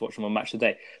literally just watch them on Match of the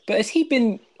Day. But has he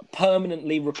been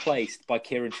permanently replaced by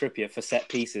Kieran Trippier for set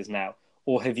pieces now?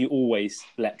 Or have you always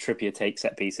let Trippier take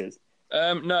set pieces?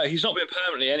 No, he's not been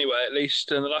permanently anyway, at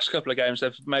least in the last couple of games.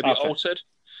 They've maybe altered.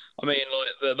 I mean,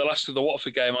 like the last of the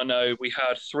Watford game, I know we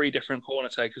had 3 different corner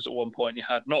takers at one point. You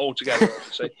had not all together,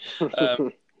 obviously. We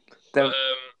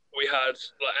had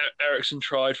like Ericsson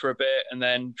tried for a bit, and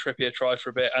then Trippier tried for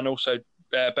a bit, and also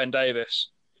Ben Davis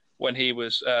when he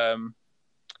was on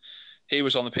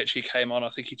the pitch. He came on. I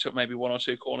think he took maybe 1 or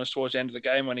 2 corners towards the end of the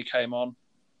game when he came on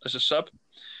as a sub.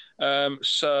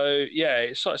 So yeah,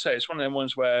 it's like I say, it's one of them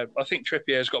ones where I think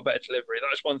Trippier has got better delivery.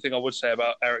 That's one thing I would say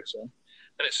about Ericsson,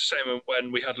 and it's the same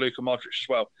when we had Luka Modric as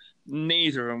well.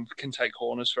 Neither of them can take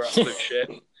corners for absolute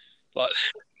shit. Like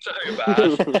so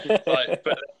bad.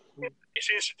 But he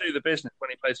seems to do the business when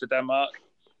he plays for Denmark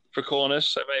for corners.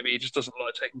 So maybe he just doesn't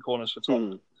like taking corners for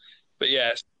Tottenham. But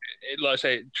yeah, like I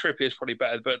say, Trippier is probably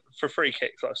better. But for free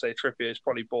kicks, like I say, Trippier has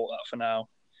probably bought that for now.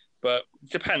 But it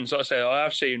depends. Like I say, I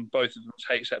have seen both of them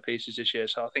take set pieces this year,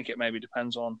 so I think it maybe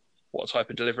depends on what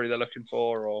type of delivery they're looking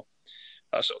for or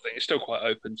that sort of thing. It's still quite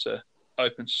open to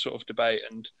sort of debate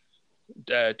and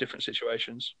different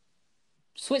situations.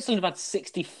 Switzerland have had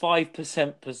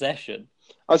 65% possession.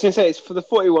 I was going to say, it's for the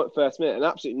 41st minute, and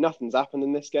absolutely nothing's happened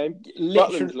in this game.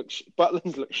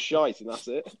 Butland's look shite, and that's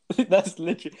it. That's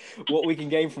literally what we can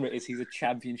gain from it. Is he's a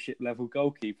championship level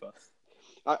goalkeeper.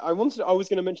 I was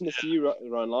going to mention this to you,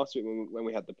 Ryan, last week when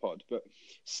we had the pod, but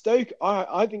Stoke,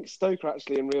 I think Stoke are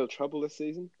actually in real trouble this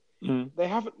season. They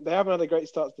haven't had a great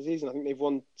start to the season. I think they've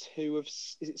won 2 of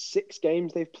 6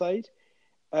 games they've played.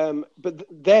 But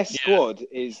their squad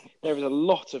there is a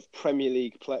lot of Premier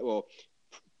League players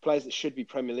that should be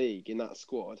Premier League in that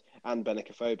squad, and Benik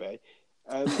Afobe.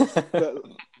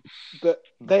 But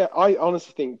I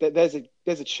honestly think that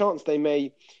there's a chance they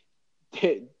may.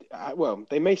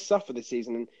 They may suffer this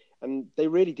season, and they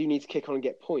really do need to kick on and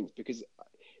get points, because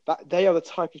they are the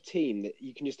type of team that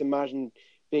you can just imagine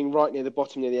being right near the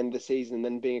bottom near the end of the season, and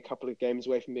then being a couple of games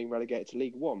away from being relegated to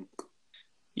League One.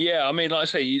 Yeah, I mean, like I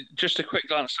say, just a quick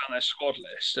glance down their squad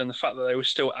list, and the fact that they were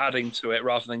still adding to it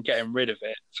rather than getting rid of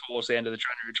it towards the end of the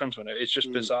January transfer window is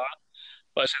just bizarre.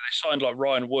 Like I say, they signed like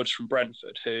Ryan Woods from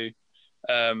Brentford, who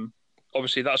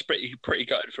obviously that's pretty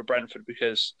gutted for Brentford,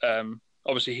 because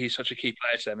obviously he's such a key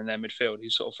player to them in their midfield.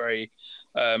 He's sort of very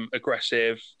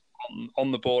aggressive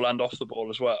on the ball and off the ball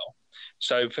as well.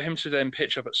 So for him to then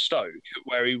pitch up at Stoke,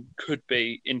 where he could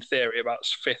be, in theory, about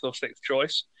 5th or 6th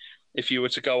choice, if you were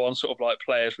to go on sort of like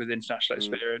players with international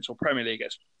experience or Premier League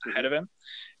ahead of him,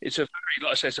 it's a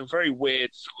very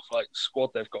weird sort of like squad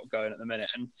they've got going at the minute,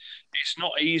 and it's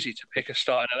not easy to pick a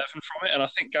starting 11 from it. And I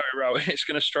think Gary Rowett is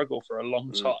going to struggle for a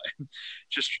long time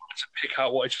just trying to pick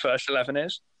out what his first 11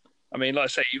 is. I mean, like I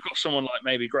say, you've got someone like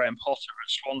maybe Graham Potter at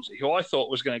Swansea, who I thought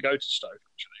was going to go to Stoke,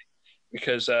 actually,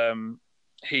 because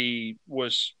he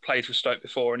played for Stoke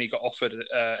before, and he got offered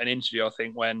an interview, I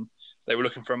think, when they were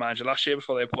looking for a manager last year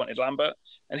before they appointed Lambert.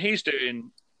 And he's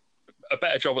doing a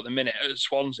better job at the minute at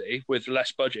Swansea with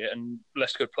less budget and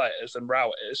less good players than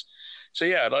Rowett is. So,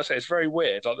 yeah, like I say, it's very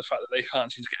weird, like the fact that they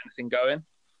can't seem to get anything going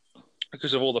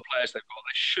because of all the players they've got.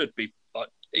 They should be like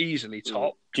easily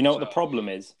top. Do you know what the problem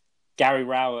is? Gary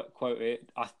Rowett quoted,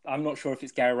 I'm not sure if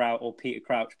it's Gary Rowett or Peter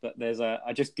Crouch, but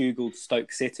I just Googled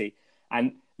Stoke City,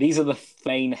 and these are the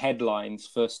main headlines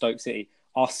for Stoke City.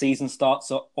 Our season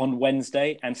starts on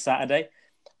Wednesday and Saturday.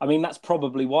 I mean, that's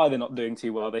probably why they're not doing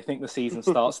too well. They think the season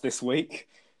starts this week.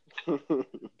 But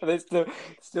they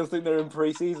still think they're in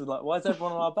pre-season. Like, why is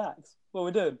everyone on our backs? What are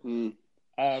we doing?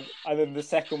 And then the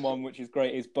second one, which is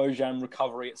great, is Bojan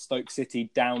recovery at Stoke City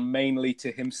down mainly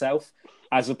to himself,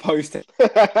 as opposed to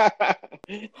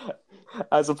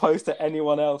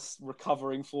anyone else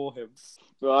recovering for him.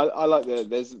 Well, I like that.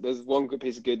 There's one good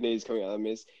piece of good news coming out of them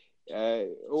is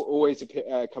always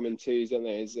coming twos, don't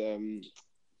there? Is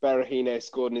Berahino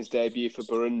scored in his debut for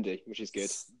Burundi, which is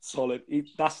good. Solid.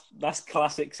 That's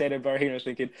classic Seno Berahino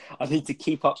thinking, I need to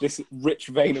keep up this rich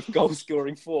vein of goal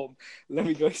scoring form. Let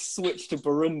me go switch to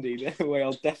Burundi. The other way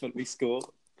I'll definitely score.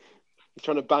 He's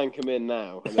trying to bank him in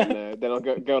now, and then I'll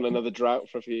go on another drought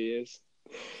for a few years.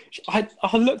 I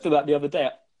looked at that the other day.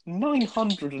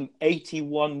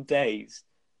 981 days.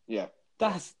 Yeah.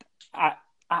 That's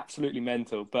absolutely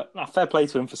mental. But fair play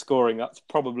to him for scoring. That's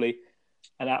probably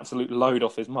an absolute load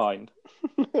off his mind.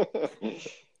 But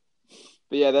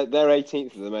yeah, they're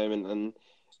 18th at the moment, and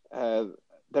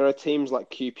there are teams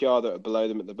like QPR that are below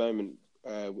them at the moment.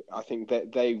 I think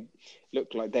that they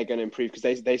look like they're going to improve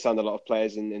because they signed a lot of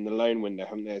players in the loan window,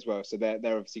 haven't they, as well? So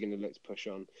they're obviously going to look to push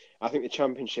on. I think the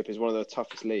Championship is one of the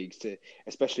toughest leagues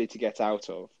especially to get out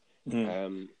of.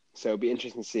 So it'll be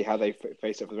interesting to see how they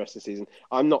face up for the rest of the season.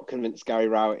 I'm not convinced Gary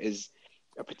Rowett is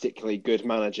a particularly good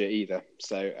manager either.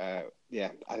 So yeah,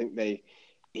 I think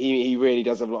he really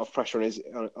does have a lot of pressure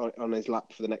on his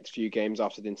lap for the next few games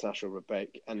after the international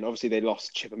break. And obviously they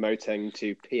lost Choupo-Moting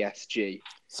to PSG.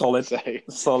 Solid. So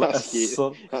Solid.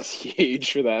 that's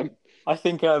huge for them. I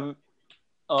think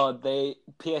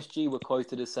PSG were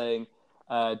quoted as saying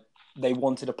they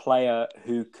wanted a player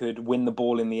who could win the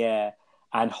ball in the air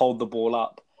and hold the ball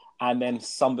up. And then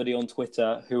somebody on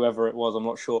Twitter, whoever it was, I'm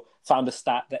not sure, found a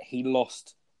stat that he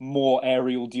lost more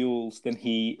aerial duels than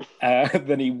he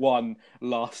won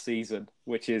last season,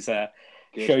 which is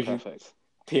shows perfect.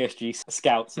 you PSG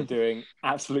scouts are doing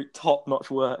absolute top-notch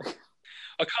work.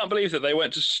 I can't believe that they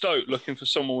went to Stoke looking for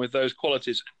someone with those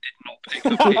qualities and did not pick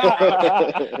up.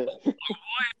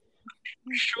 Why?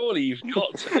 Surely you've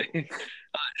got to. It's the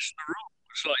rule.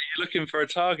 It's like you're looking for a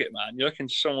target man. You're looking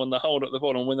for someone to hold up the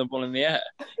ball and win the ball in the air.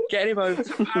 Get him over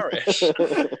to Paris.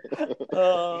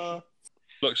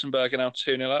 Luxembourg are now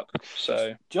 2-0 up.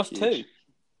 So just two.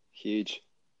 Huge.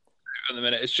 At the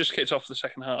minute, it's just kicked off the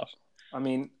second half. I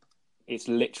mean, it's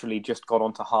literally just got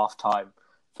on to half time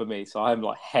for me, so I'm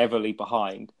like heavily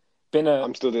behind.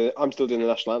 I'm still doing the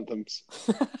national anthems.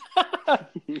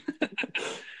 You're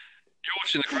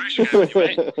watching the Croatia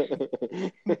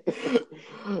game,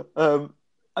 mate.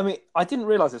 I mean, I didn't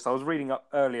realise this. I was reading up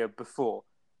earlier before.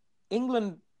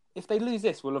 England, if they lose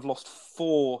this, will have lost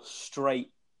 4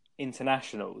 straight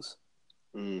internationals,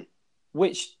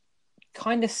 which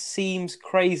kind of seems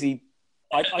crazy.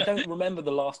 I don't remember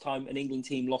the last time an England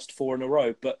team lost 4 in a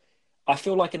row, but I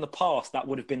feel like in the past that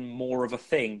would have been more of a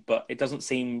thing, but it doesn't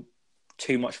seem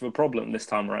too much of a problem this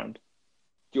time around.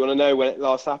 Do you want to know when it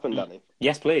last happened, Danny?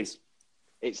 Yes, please.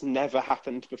 It's never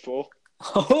happened before.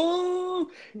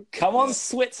 Oh, come on,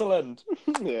 Switzerland!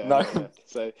 No.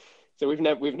 So we've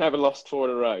never lost 4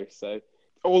 in a row. So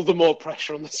all the more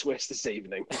pressure on the Swiss this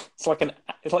evening. It's like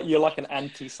you're like an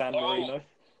anti-San Marino.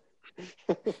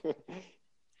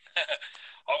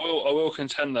 I will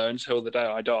contend though until the day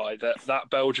I die that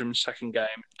Belgium second game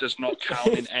does not count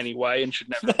in any way and should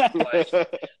never be played.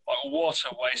 Like, what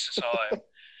a waste of time.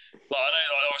 Like, I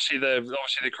know, like, obviously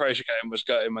the Croatia game was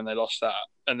gutting when they lost that,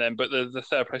 but the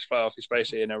third place playoff is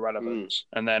basically an irrelevance.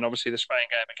 And then obviously the Spain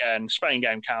game again. Spain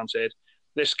game counted.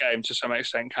 This game to some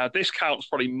extent counted. This counts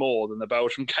probably more than the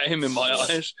Belgium game in my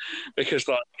eyes, because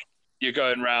like you're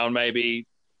going round maybe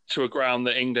to a ground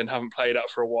that England haven't played at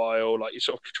for a while. Like, you're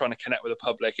sort of trying to connect with the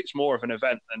public. It's more of an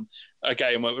event than a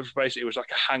game where it was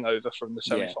like a hangover from the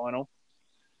semi-final.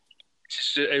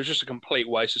 Yeah. It was just a complete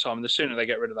waste of time. And the sooner they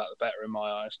get rid of that, the better in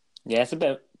my eyes. Yeah, it's a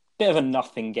bit of a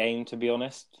nothing game, to be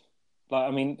honest. Like,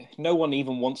 I mean, no one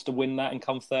even wants to win that and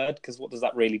come third, because what does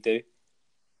that really do?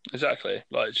 Exactly.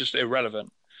 Like, it's just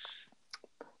irrelevant.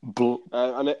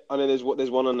 I know there's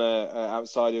one on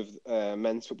outside of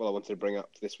men's football I wanted to bring up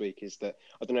this week, is that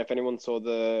I don't know if anyone saw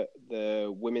the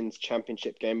women's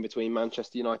championship game between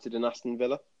Manchester United and Aston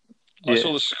Villa. I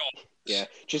saw the score. Yeah,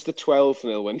 just a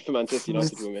 12-0 win for Manchester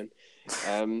United women.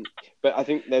 But I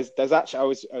think there's actually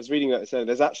I was reading that, so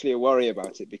there's actually a worry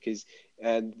about it, because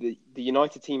the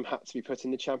United team had to be put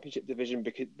in the Championship division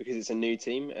because it's a new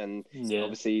team, and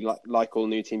obviously like all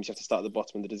new teams you have to start at the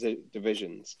bottom of the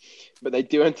divisions. But they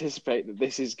do anticipate that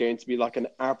this is going to be like an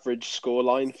average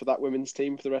scoreline for that women's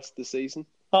team for the rest of the season.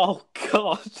 Oh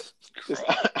God! Just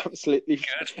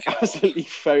absolutely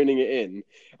phoning it in.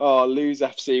 Oh, lose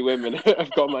FC women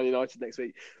have got Man United next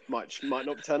week. Might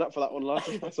not turn up for that one, lads.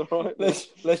 That's all right.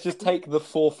 Let's just take the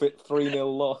forfeit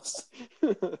 3-0 loss.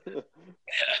 Yeah.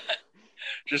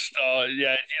 Just you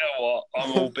know what?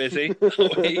 I'm all busy all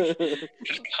week.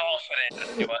 Just can't fit it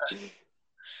anywhere.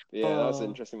 Yeah, that's an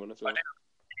interesting one as well.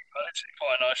 It's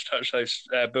quite a nice touch,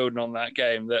 though, building on that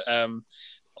game. That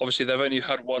obviously they've only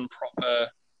had one proper.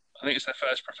 I think it's their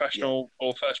first professional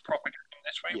or first proper game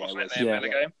this week, wasn't it? The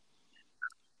game.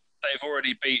 They've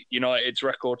already beat United's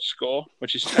record score,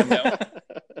 which is 10-0.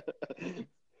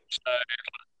 So,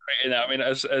 I mean,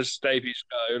 as debuts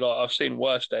go, like, I've seen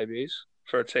worse debuts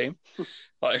for a team.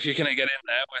 Like, if you're going to get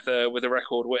in there with a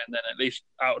record win, then at least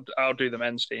outdo the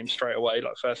men's team straight away,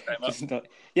 like first game up.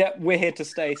 Yeah, we're here to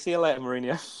stay. See you later,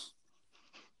 Mourinho.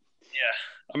 Yeah.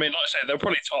 I mean, like I say, they'll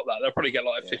probably top that. They'll probably get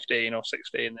like 15 or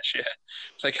 16 this year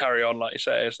if they carry on, like you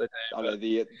say, as they do. I know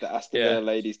the Aston Villa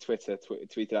ladies' Twitter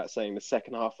tweeted out saying the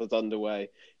second half was underway.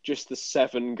 Just the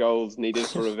 7 goals needed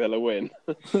for a Villa win.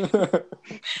 I love that.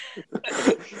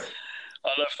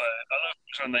 I love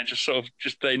when they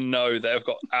just they know they've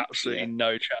got absolutely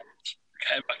no chance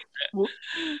getting back in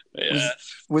it.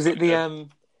 Was it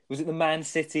the Man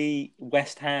City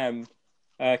West Ham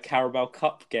Carabao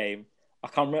Cup game? I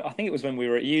can't remember. I think it was when we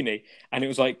were at uni, and it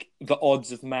was like the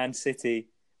odds of Man City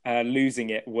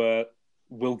losing it were,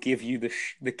 "We'll give you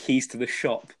the keys to the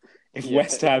shop if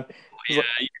West Ham yeah,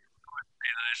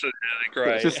 they're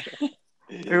great. Just,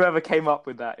 whoever came up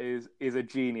with that is a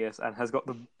genius and has got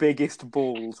the biggest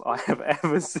balls I have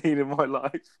ever seen in my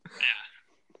life.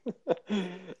 Because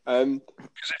if I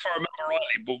remember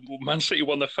rightly, Man City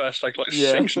won the first leg like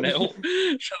Yeah. 6-0. So not even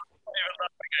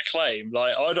that big a claim.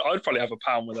 Like I'd probably have a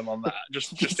pound with them on that,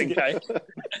 just in case.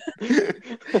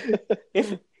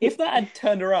 If that had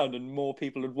turned around and more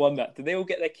people had won that, did they all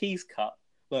get their keys cut?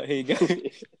 Like, here you go.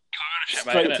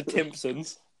 Straight to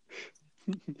Timpson's.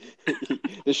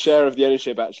 The share of the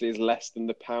ownership actually is less than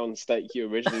the pound stake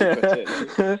you originally put in.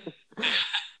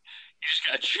 You just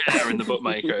get a chair in the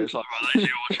bookmaker. It's like, right, that's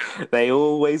your chair. They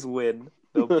always win.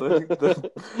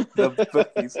 The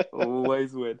bookies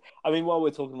always win. I mean, while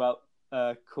we're talking about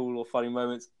cool or funny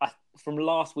moments, from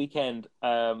last weekend,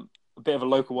 a bit of a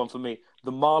local one for me.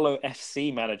 The Marlow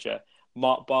FC manager,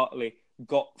 Mark Bartley,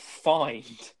 got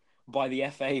fined by the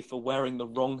FA for wearing the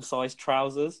wrong size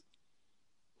trousers.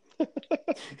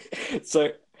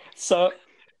 So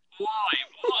Why?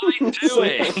 What are they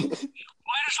doing?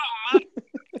 Why does that matter?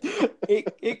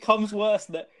 it comes worse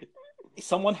that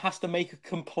someone has to make a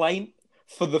complaint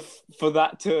for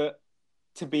that to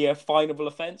be a finable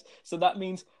offence. So that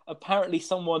means apparently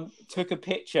someone took a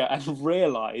picture and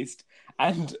realised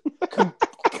and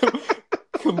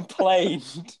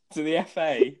complained to the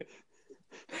FA,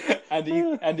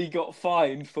 and he got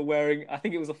fined for wearing, I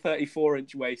think it was a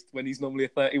 34-inch waist when he's normally a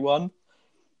 31.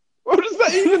 What does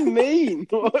that even mean?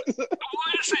 Why does it care?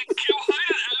 Why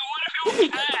do people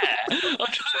care? I don't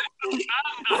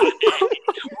understand that.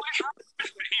 What's wrong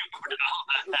with people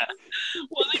down there?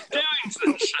 What are they doing to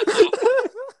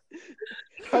themselves?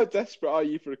 How desperate are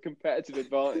you for a competitive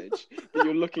advantage that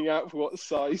you're looking out for what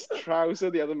size trouser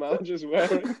the other manager's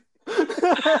wearing?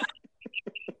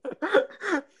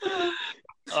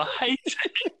 I hate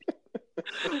it.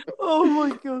 Oh my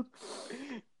god!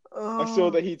 I saw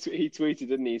that he tweeted,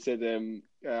 didn't he? He said,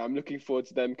 "I'm looking forward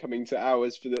to them coming to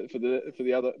ours for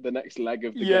the next leg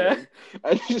of the game."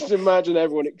 And just imagine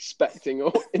everyone inspecting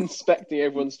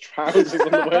everyone's trousers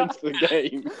on the way into the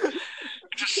game.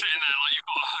 Just sitting there like you've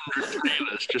got 100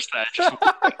 tailors just there, just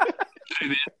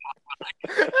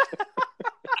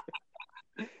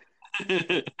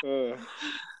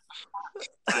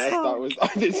That was. I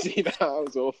didn't see that. That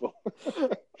was awful.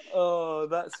 Oh,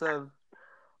 that's that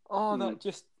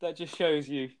just shows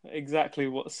you exactly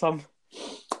what some.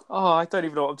 Oh, I don't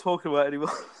even know what I'm talking about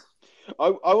anymore. I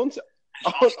wanted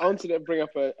to bring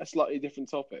up a slightly different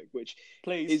topic, which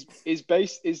Please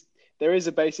there is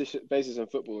a basis in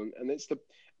football, and it's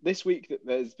this week that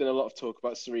there's been a lot of talk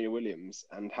about Serena Williams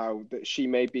and how that she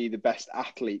may be the best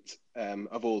athlete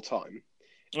of all time.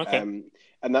 Okay.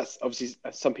 And that's obviously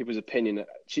some people's opinion.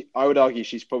 I would argue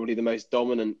she's probably the most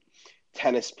dominant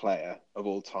tennis player of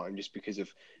all time, just because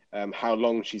of how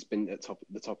long she's been at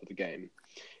the top of the game.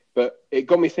 But it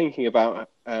got me thinking about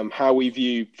how we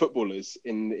view footballers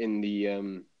in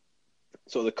the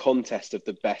sort of the contest of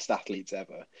the best athletes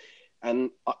ever. And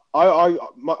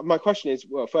my question is,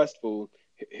 well, first of all,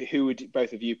 who would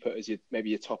both of you put as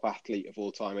maybe your top athlete of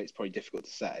all time? It's probably difficult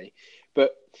to say,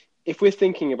 but if we're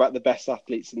thinking about the best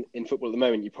athletes in football at the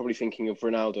moment, you're probably thinking of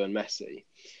Ronaldo and Messi.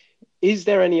 Is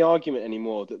there any argument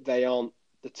anymore that they aren't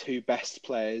the two best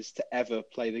players to ever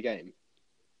play the game?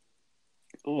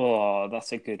 Oh,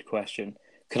 that's a good question.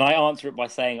 Can I answer it by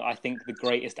saying I think the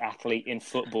greatest athlete in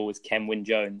football is Ken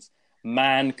Wynne-Jones?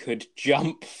 Man could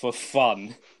jump for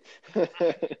fun.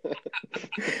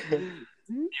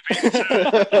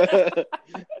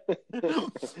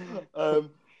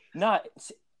 No,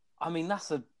 I mean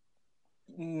that's a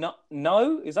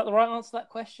no. Is that the right answer to that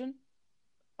question?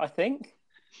 I think.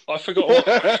 I forgot what.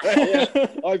 Yeah,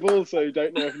 I've also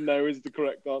don't know if no is the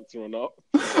correct answer or not.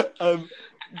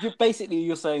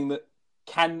 You're saying that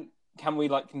can we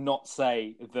not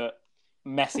say that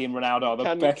Messi and Ronaldo are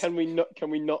the best? Can we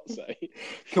not say?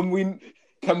 Can we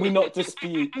not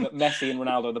dispute that Messi and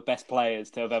Ronaldo are the best players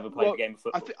to have ever played the game of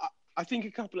football? I think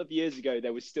a couple of years ago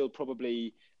there was still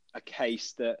probably a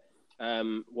case that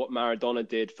what Maradona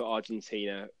did for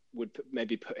Argentina would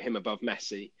maybe put him above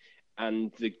Messi,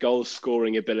 and the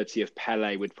goal-scoring ability of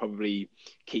Pelé would probably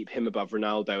keep him above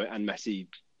Ronaldo and Messi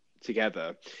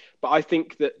together. But I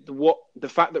think that the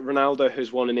fact that Ronaldo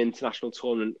has won an international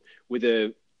tournament with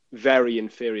a very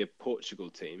inferior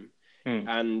Portugal team,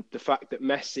 and the fact that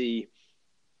Messi,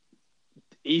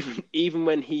 even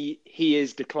when he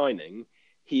is declining,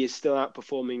 he is still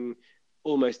outperforming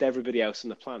almost everybody else on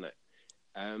the planet.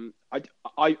 I'm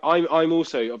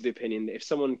also of the opinion that if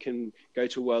someone can go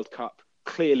to a World Cup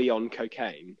clearly on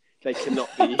cocaine, they cannot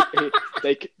be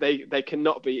they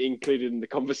cannot be included in the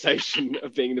conversation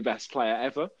of being the best player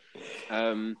ever.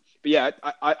 But yeah,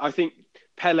 I think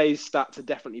Pele's stats are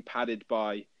definitely padded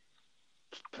by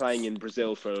playing in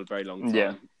Brazil for a very long time.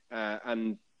 Yeah.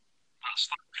 And That's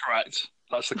correct.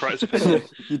 That's the correct opinion.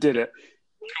 You did it.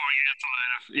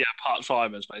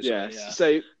 Part-timers, basically. yes. Yeah.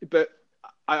 So, but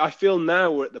I feel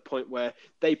now we're at the point where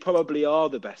they probably are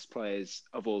the best players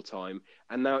of all time,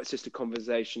 and now it's just a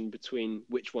conversation between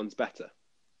which one's better.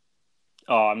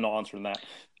 Oh, I'm not answering that.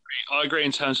 I agree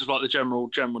in terms of like the general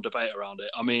debate around it.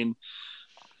 I mean,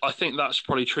 I think that's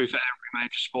probably true for every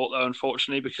major sport, though,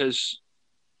 unfortunately, because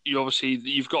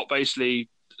you've got basically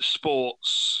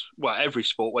sports, well, every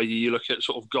sport where you look at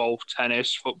sort of golf,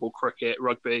 tennis, football, cricket,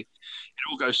 rugby, it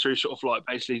all goes through sort of like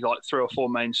basically like 3 or 4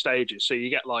 main stages. So you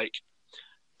get like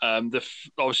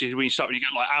obviously when you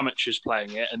get like amateurs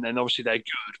playing it, and then obviously they're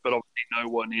good, but obviously no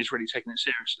one is really taking it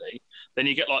seriously. Then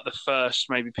you get like the first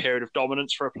maybe period of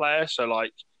dominance for a player. So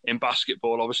like in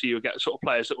basketball, obviously you get sort of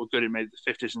players that were good in maybe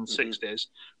the 50s and 60s.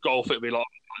 Golf, it would be like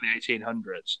the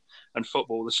 1800s, and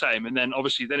football the same. And then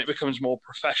obviously then it becomes more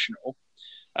professional.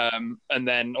 And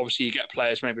then obviously you get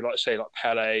players maybe like say like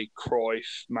Pele,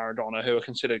 Cruyff, Maradona, who are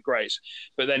considered greats,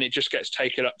 but then it just gets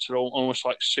taken up to almost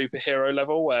like superhero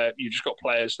level, where you just got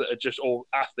players that are just all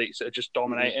athletes that are just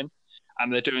dominating,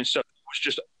 and they're doing stuff that was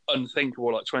just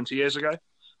unthinkable like 20 years ago. And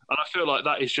I feel like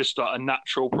that is just like a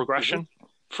natural progression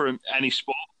from any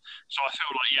sport. So I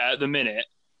feel like at the minute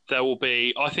there will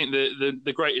be, I think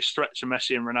the greatest threat to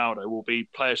Messi and Ronaldo will be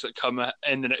players that come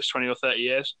in the next 20 or 30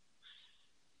 years.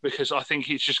 Because I think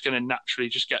he's just going to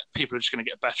naturally people are just going to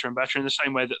get better and better in the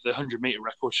same way that the 100-meter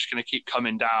record is just going to keep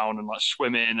coming down, and like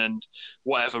swimming and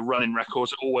whatever running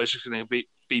records are always just going to be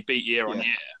beat year on year.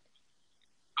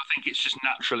 I think it's just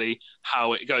naturally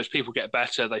how it goes. People get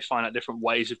better, they find out different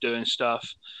ways of doing stuff,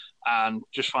 and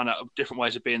just find out different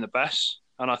ways of being the best.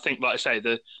 And I think, like I say,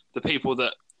 the people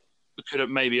that could have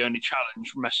maybe only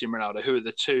challenged Messi and Ronaldo, who are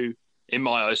the two, in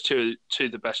my eyes, two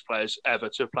the best players ever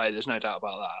to play. There's no doubt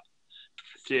about that.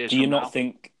 Do you not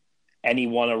think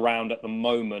anyone around at the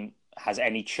moment has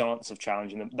any chance of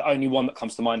challenging them? The only one that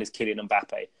comes to mind is Kylian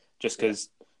Mbappe, just because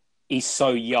he's so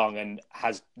young and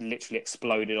has literally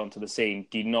exploded onto the scene.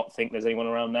 Do you not think there's anyone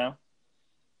around now?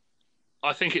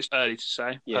 I think it's early to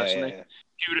say, personally. Yeah.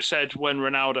 You would have said when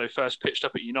Ronaldo first pitched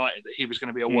up at United that he was going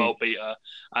to be a world beater,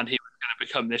 and he was going to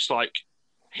become this, like,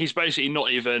 he's basically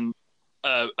not even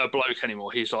a bloke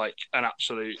anymore. He's like an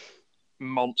absolute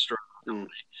monster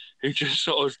who just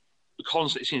sort of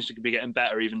constantly seems to be getting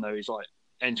better, even though he's like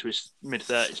into his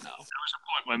mid-30s now. There was a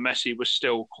point when Messi was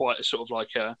still quite a sort of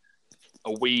like a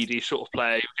weedy sort of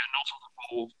player. He would get knocked off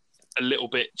the ball a little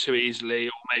bit too easily,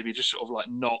 or maybe just sort of like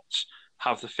not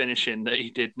have the finishing that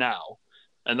he did now.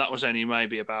 And that was only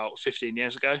maybe about 15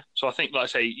 years ago. So I think, like I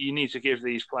say, you need to give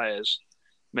these players,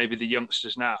 maybe the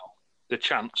youngsters now, the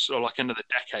chance, or like another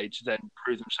decade, to then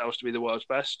prove themselves to be the world's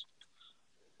best.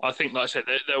 I think, like I said,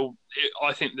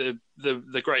 I think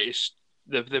the greatest,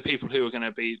 the people who are going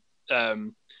to be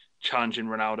challenging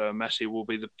Ronaldo and Messi will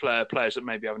be the players that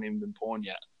maybe haven't even been born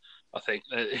yet. I think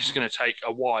it's going to take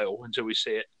a while until we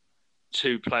see it.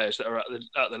 2 players that are at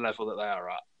the level that they are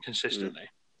at consistently.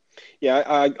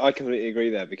 Yeah, I completely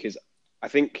agree there, because I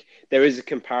think there is a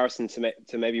comparison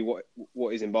to maybe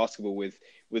what is in basketball with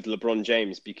LeBron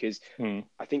James, because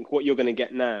I think what you're going to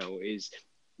get now is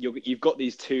you've got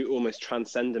these 2 almost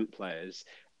transcendent players,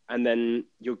 and then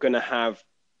you're going to have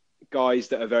guys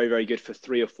that are very, very good for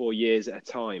 3 or 4 years at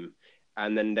a time,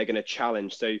 and then they're going to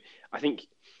challenge. So I think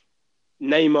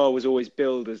Neymar was always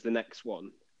billed as the next one,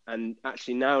 and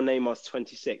actually now Neymar's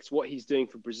 26. What he's doing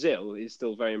for Brazil is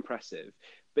still very impressive,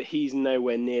 but he's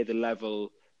nowhere near the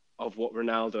level of what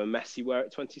Ronaldo and Messi were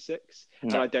at 26.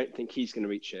 No. And I don't think he's going to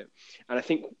reach it. And I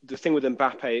think the thing with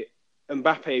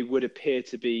Mbappe would appear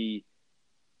to be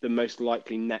the most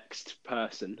likely next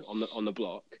person on the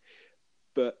block,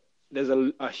 but there's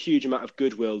a huge amount of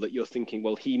goodwill that you're thinking,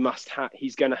 well,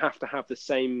 he's going to have the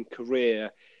same career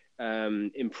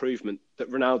improvement that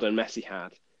Ronaldo and Messi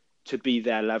had to be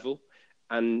their level.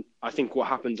 And I think what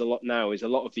happens a lot now is a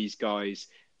lot of these guys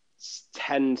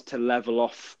tend to level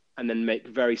off and then make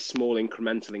very small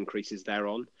incremental increases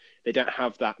thereon. They don't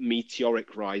have that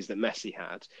meteoric rise that Messi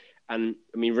had. And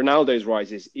I mean, Ronaldo's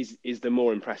rise is the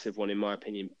more impressive one, in my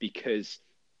opinion, because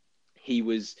he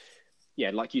was,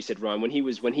 like you said, Ryan, when he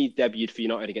debuted for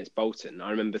United against Bolton,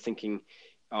 I remember thinking,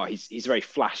 he's a very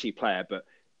flashy player, but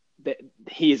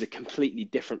he is a completely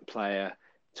different player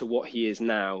to what he is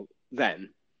now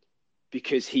then,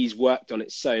 because he's worked on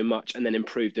it so much and then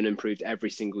improved every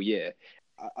single year.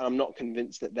 I'm not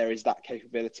convinced that there is that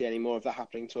capability anymore of that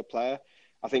happening to a player.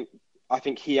 I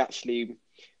think he actually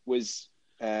was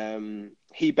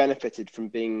he benefited from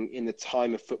being in the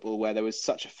time of football where there was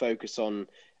such a focus on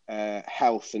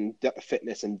health and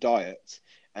fitness and diet,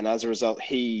 and as a result,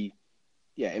 he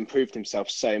improved himself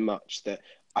so much that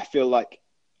I feel like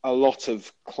a lot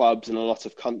of clubs and a lot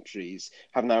of countries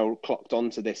have now clocked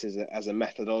onto this as a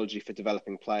methodology for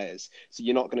developing players. So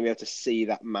you're not going to be able to see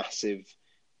that massive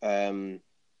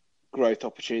growth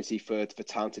opportunity for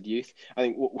talented youth. I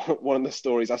think one of the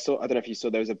stories I saw, I don't know if you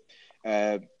saw, there was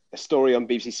a story on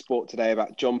BBC Sport today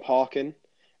about John Parkin,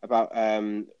 about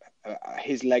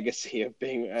his legacy of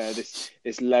being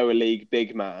this lower league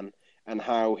big man, and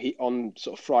how he, on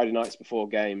sort of Friday nights before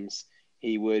games,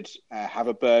 he would have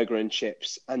a burger and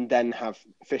chips and then have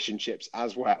fish and chips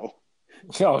as well.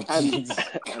 Oh, And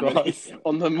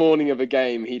on the morning of a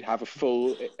game, he'd have a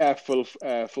full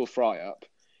fry up.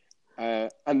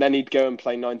 And then he'd go and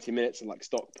play 90 minutes in like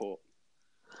Stockport.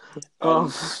 I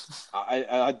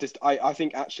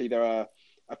think actually there are,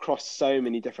 across so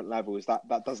many different levels,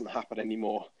 that doesn't happen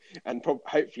anymore. And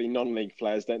hopefully non-league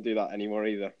players don't do that anymore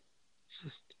either.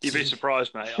 You'd be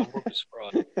surprised, mate. I would be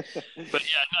surprised. But yeah,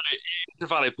 no, it's a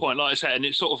valid point. Like I said, and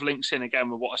it sort of links in again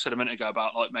with what I said a minute ago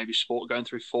about like maybe sport going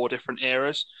through 4 different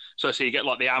eras. So you get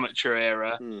like the amateur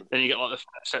era, then you get like the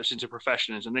first steps into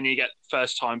professionalism, then you get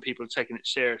first time people are taking it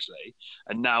seriously,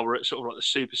 and now we're at sort of like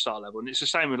the superstar level. And it's the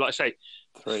same with, like I say,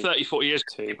 30, 40 years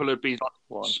ago, people would be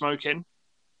like smoking,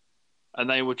 and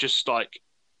they would just like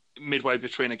midway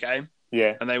between a game.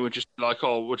 Yeah. And they were just like,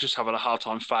 oh, we're just having a hard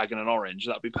time fag and an orange.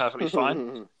 That'd be perfectly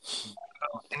fine.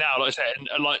 Now, like I said, and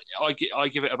like I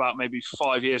give it about maybe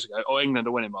 5 years ago. Oh, England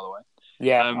are winning, by the way.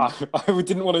 Yeah, I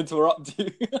didn't want to interrupt you.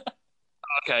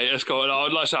 Okay, let's go.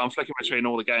 Like I say, I'm flicking between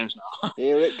all the games now.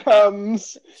 Here it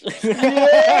comes.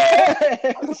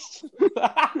 Yes!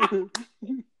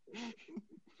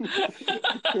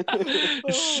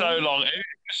 So long. Who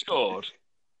scored?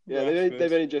 Yeah,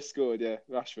 they've only just scored, yeah.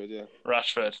 Rashford, yeah.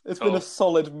 Rashford. It's been a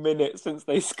solid minute since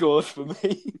they scored for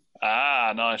me.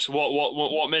 Ah, nice.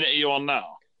 What minute are you on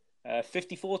now?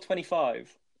 54-25.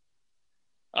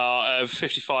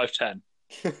 55-10.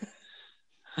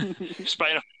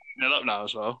 Spain are 0 up now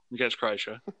as well against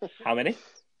Croatia. How many?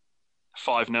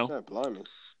 5-0. Oh, blimey.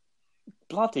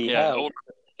 Bloody hell.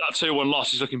 That 2-1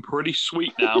 loss is looking pretty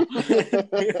sweet now.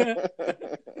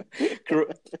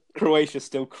 Croatia's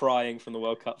still crying from the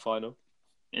World Cup final.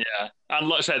 Yeah. And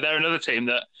like I said, they're another team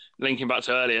that, linking back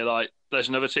to earlier, like there's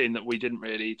another team that we didn't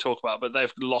really talk about, but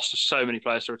they've lost so many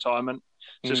players to retirement.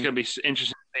 So it's going to be interesting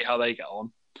to see how they get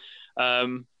on.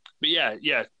 But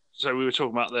yeah. So we were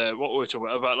talking about what we were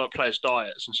talking about like players'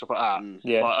 diets and stuff like that.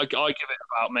 Yeah. Like, I give it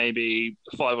about maybe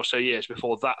 5 or so years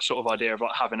before that sort of idea of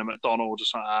like having a McDonald's or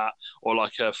something like that, or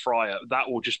like a fryer, that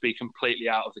will just be completely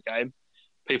out of the game.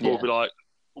 People will be like,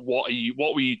 what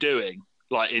were you doing?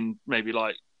 Like in maybe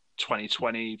like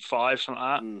 2025, something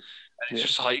like that. And it's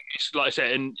just like, it's like I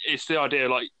said, and it's the idea,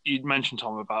 like you mentioned,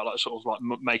 Tom, about like sort of like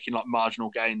making like marginal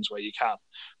gains where you can.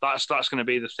 That's going to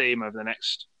be the theme over the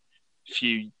next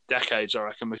few decades, I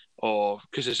reckon, or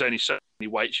because there's only so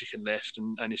many weights you can lift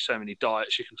and only so many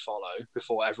diets you can follow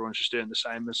before everyone's just doing the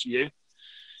same as you.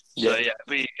 So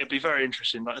it'd be very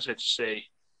interesting, like I said, to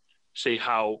see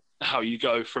how you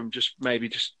go from just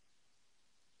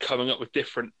coming up with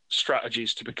different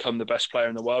strategies to become the best player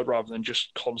in the world, rather than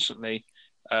just constantly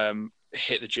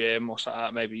hit the gym or something like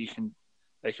that. Maybe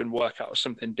they can work out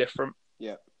something different.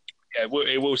 Yeah, it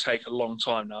will take a long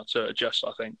time now to adjust,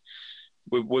 I think.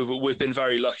 We've been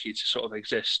very lucky to sort of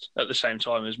exist at the same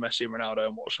time as Messi and Ronaldo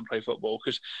and watch them play football,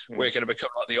 because we're going to become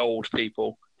like the old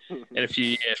people in a few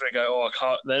years. We go, oh, I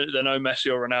can't. They're no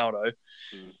Messi or Ronaldo.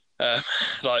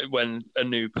 Like when a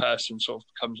new person sort of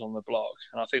comes on the block,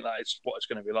 and I think that is what it's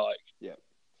going to be like. Yeah,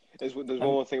 there's one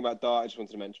more thing about diet I just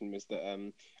wanted to mention, was that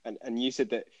and you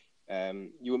said that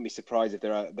you wouldn't be surprised if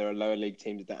there are lower league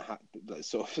teams that are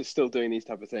sort of still doing these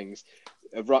type of things.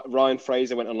 Ryan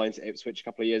Fraser went on loan to Ipswich a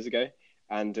couple of years ago.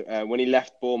 And when he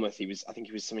left Bournemouth, I think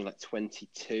he was something like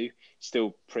 22,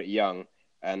 still pretty young,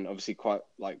 and obviously quite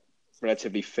like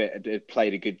relatively fit. Had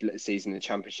played a good season in the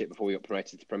Championship before he got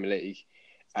promoted to Premier League.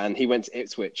 And he went to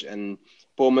Ipswich, and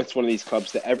Bournemouth's one of these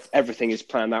clubs that everything is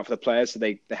planned out for the players. So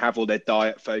they have all their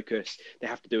diet focus. They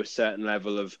have to do a certain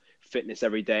level of fitness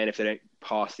every day, and if they don't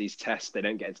pass these tests, they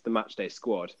don't get into the match day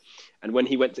squad. And when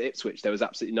he went to Ipswich, there was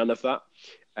absolutely none of that.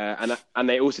 And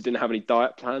they also didn't have any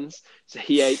diet plans, so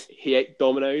he ate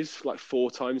Domino's like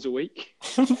 4 times a week.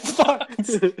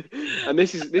 And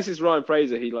this is Ryan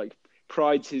Fraser. He like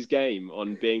prides his game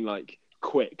on being like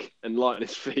quick and light on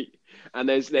his feet. And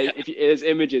there's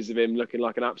images of him looking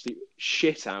like an absolute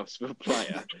shithouse of a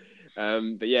player.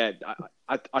 But yeah,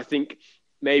 I think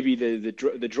maybe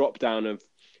the drop down of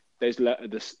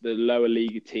the lower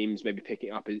league teams maybe picking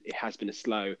it up, it has been a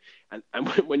slow. And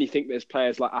when you think there's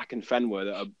players like Akinfenwa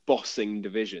that are bossing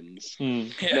divisions,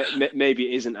 maybe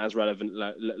it isn't as relevant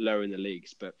lower in the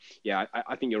leagues. But yeah,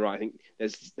 I think you're right. I think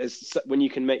there's when you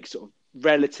can make sort of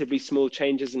relatively small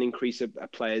changes and increase a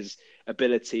player's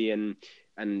ability and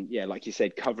yeah, like you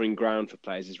said, covering ground for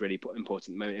players is really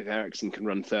important. If Eriksen can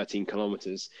run 13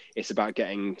 kilometers, it's about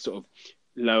getting sort of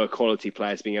lower quality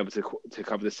players being able to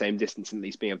cover the same distance and at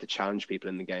least being able to challenge people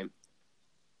in the game.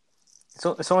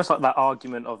 It's almost like that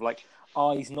argument of like,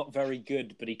 he's not very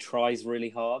good, but he tries really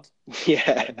hard.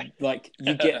 Yeah. Like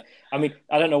you get, I mean,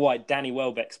 I don't know why Danny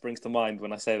Welbeck springs to mind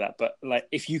when I say that, but like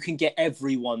if you can get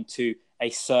everyone to a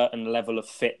certain level of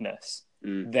fitness,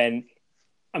 then,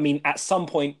 I mean, at some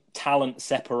point talent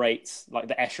separates like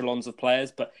the echelons of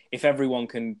players, but if everyone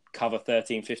can cover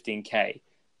 13, 15K,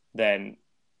 then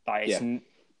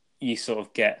you sort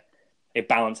of get it,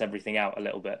 balance everything out a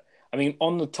little bit. I mean,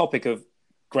 on the topic of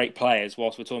great players,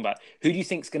 whilst we're talking about, who do you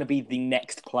think is going to be the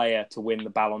next player to win the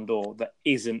Ballon d'Or that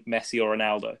isn't Messi or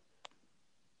Ronaldo?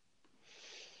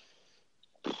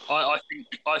 I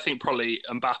think probably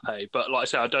Mbappe, but like I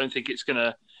said, I don't think it's going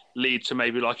to lead to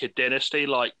maybe like a dynasty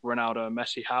like Ronaldo and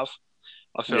Messi have.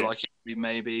 I feel like it would be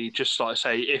maybe just like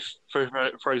say if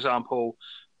for example,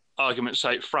 argument's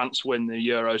sake, France win the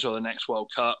Euros or the next World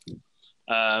Cup,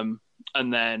 and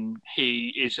then he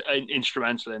is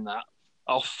instrumental in that.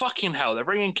 Oh, fucking hell, they're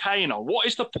bringing Kane on. What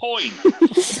is the point?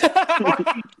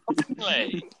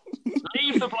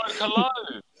 Leave the bloke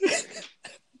alone.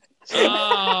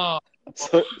 Oh.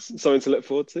 Something to look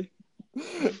forward to.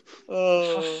 They're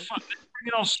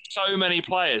bringing on so many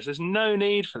players. There's no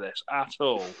need for this at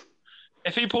all.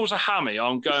 If he pulls a hammy,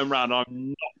 I'm going round. I'm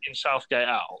knocking Southgate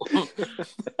out.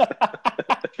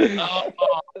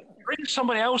 Bring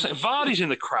somebody else. Vardy's in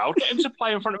the crowd. Get him to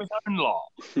play in front of his own lot.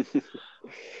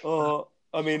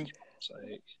 I mean,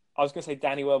 I was going to say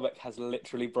Danny Welbeck has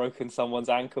literally broken someone's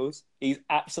ankles. He's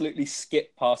absolutely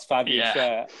skipped past Fabian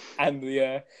Schär and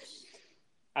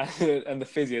the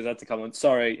physios had to come on.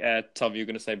 Sorry, Tom, you were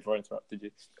going to say before I interrupted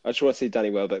you. I just want to see Danny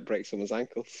Welbeck break someone's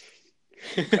ankles.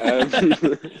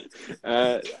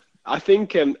 I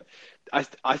think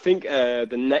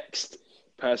the next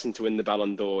person to win the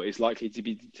Ballon d'Or is likely to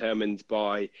be determined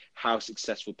by how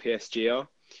successful PSG are.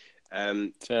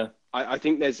 I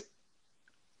think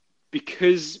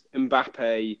because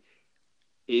Mbappe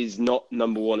is not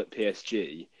number one at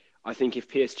PSG, I think if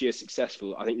PSG are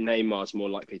successful, I think Neymar's more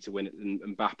likely to win it than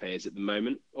Mbappe is at the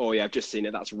moment. Oh yeah, I've just seen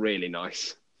it. That's really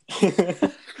nice.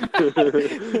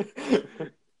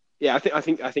 Yeah, I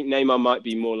think Neymar might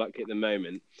be more likely at the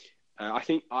moment. I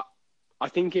think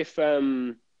if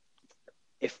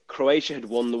Croatia had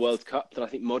won the World Cup, then I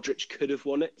think Modric could have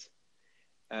won it.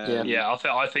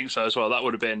 I think so as well. That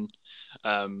would have been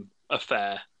a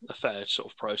fair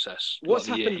sort of process. What's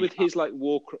happened with his like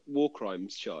war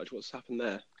crimes charge? What's happened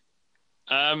there?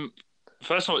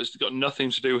 First of all, it's got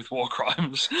nothing to do with war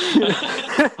crimes.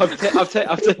 I've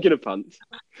taken a punt.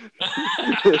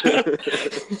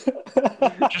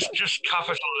 just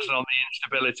capitalising on the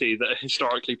instability that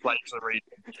historically plagues the region.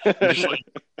 Just like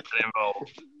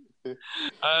involved.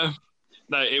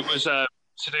 No, it was to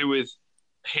do with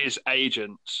his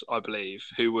agent, I believe,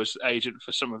 who was agent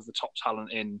for some of the top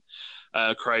talent in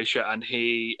Croatia, and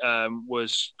he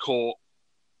was caught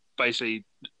basically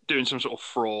doing some sort of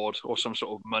fraud or some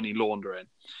sort of money laundering,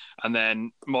 and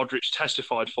then Modric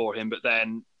testified for him, but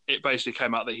then it basically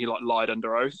came out that he like lied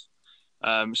under oath,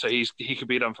 so he could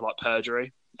be done for like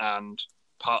perjury and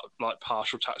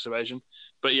partial tax evasion.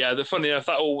 But yeah, funny enough,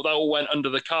 that all went under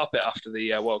the carpet after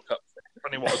the World Cup.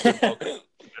 Funny what was the World Cup.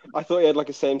 I thought he had like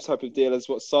the same type of deal as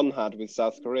what Son had with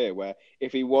South Korea, where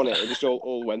if he won it, it just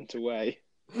all went away.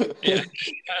 Yeah,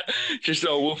 just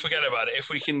we'll forget about it. If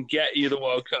we can get you the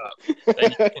World Cup,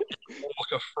 then you can walk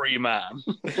a free man.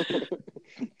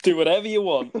 Do whatever you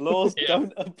want. Laws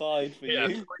don't abide for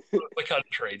you. The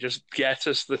country, just get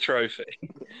us the trophy.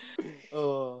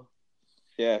 Oh,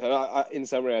 yeah. In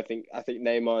summary, I think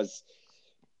Neymar's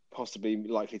possibly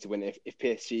likely to win if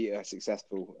PSG are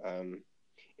successful.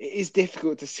 It is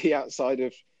difficult to see outside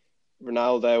of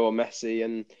Ronaldo or Messi,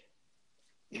 and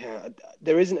yeah,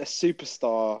 there isn't a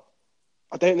superstar.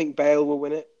 I don't think Bale will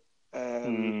win it.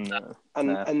 And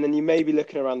then you may be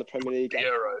looking around the Premier League.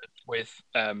 Euro with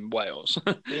Wales.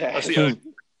 Yeah, that's the only way he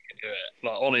can do it,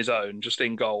 like on his own, just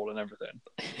in goal and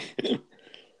everything.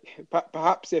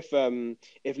 Perhaps if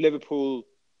Liverpool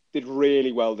did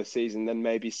really well this season, then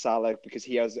maybe Salah, because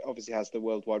he obviously has the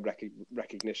worldwide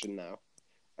recognition now.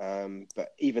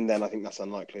 But even then, I think that's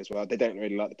unlikely as well. They don't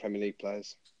really like the Premier League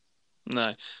players.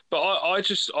 No, but I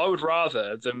would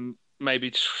rather them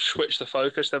maybe switch the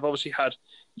focus. They've obviously had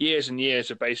years and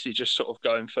years of basically just sort of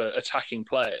going for attacking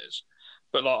players.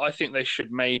 But like, I think they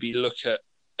should maybe look at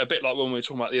a bit like when we were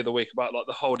talking about the other week about like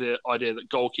the whole idea that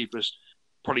goalkeepers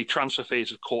probably transfer fees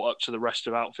have caught up to the rest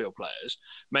of outfield players.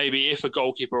 Maybe if a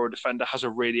goalkeeper or a defender has a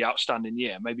really outstanding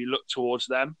year, maybe look towards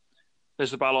them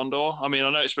as the Ballon d'Or. I mean,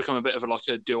 I know it's become a bit of like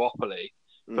a duopoly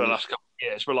for the last couple of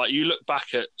years, but like you look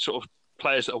back at sort of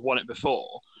players that have won it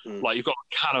before, like you've got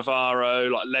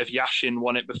Cannavaro, like Lev Yashin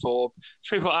won it before.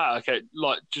 People like that, okay,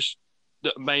 like just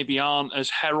that maybe aren't as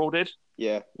heralded.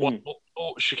 Yeah. Or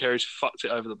Shaqiri's fucked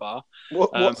it over the bar.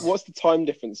 What's the time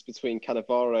difference between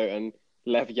Cannavaro and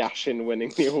Lev Yashin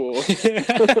winning the award?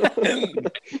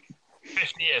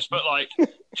 50 years, but like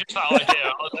just that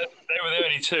idea, they were the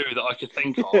only two that I could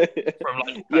think of from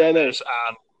like defenders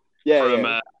and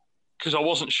because I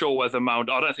wasn't sure whether I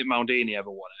don't think Maldini ever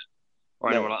won it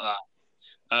or anyone like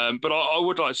that. But I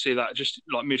would like to see that just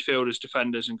like midfielders,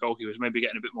 defenders, and goalkeepers maybe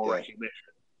getting a bit more recognition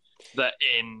that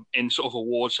in sort of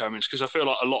award ceremonies, because I feel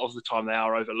like a lot of the time they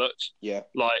are overlooked. Yeah,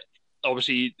 like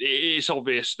obviously it's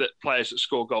obvious that players that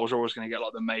score goals are always going to get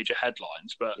like the major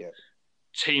headlines, but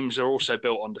teams are also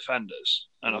built on defenders,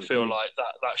 and I feel like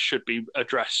that should be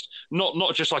addressed.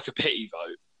 Not just like a pity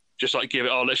vote, just like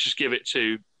let's just give it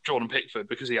to Jordan Pickford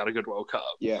because he had a good World Cup.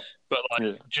 Yeah, but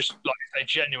just like if they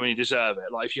genuinely deserve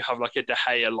it. Like if you have like a De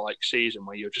Gea like season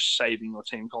where you're just saving your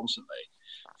team constantly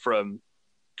from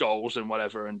goals and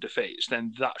whatever and defeats,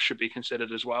 then that should be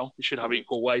considered as well. It should have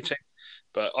equal weighting,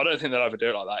 but I don't think they'll ever do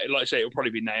it like that. Like I say, it'll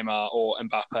probably be Neymar or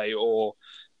Mbappe or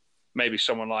maybe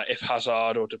someone like if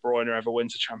Hazard or De Bruyne ever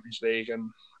wins the Champions League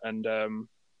and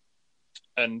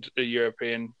a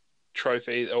European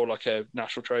trophy or like a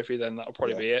national trophy, then that'll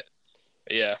probably be it.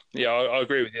 But I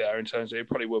agree with you there in terms of it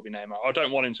probably will be Neymar. I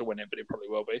don't want him to win it, but it probably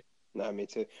will be. No, me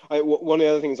too. One of the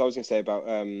other things I was going to say about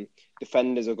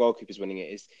defenders or goalkeepers winning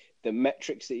it is the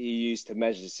metrics that you use to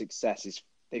measure success is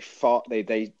they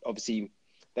obviously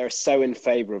they're so in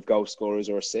favour of goal scorers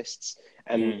or assists.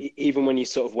 And even when you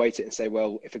sort of weight it and say,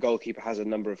 well, if a goalkeeper has a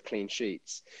number of clean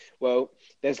sheets, well,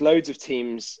 there's loads of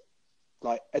teams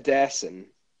like Ederson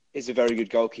is a very good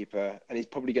goalkeeper and he's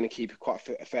probably going to keep quite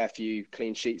a fair few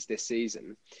clean sheets this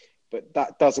season. But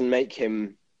that doesn't make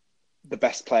him the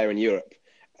best player in Europe.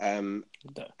 And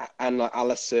like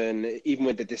Alisson, even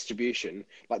with the distribution,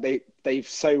 like they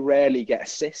so rarely get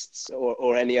assists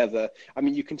or any other. I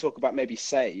mean, you can talk about maybe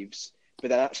saves, but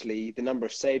then actually the number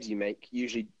of saves you make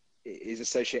usually is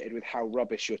associated with how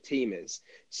rubbish your team is.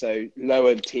 So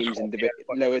lower teams in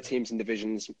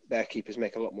divisions, their keepers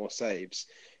make a lot more saves.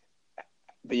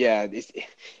 But yeah,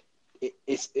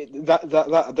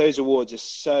 those awards are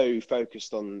so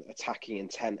focused on attacking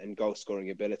intent and goal scoring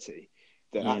ability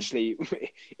that actually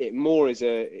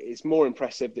it's more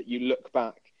impressive that you look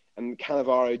back and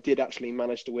Cannavaro did actually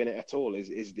manage to win it at all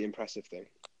is the impressive thing.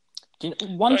 Do you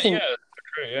know, one thing?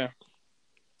 Yeah.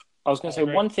 I was going to say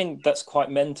one thing that's quite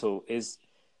mental is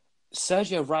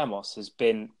Sergio Ramos has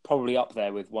been probably up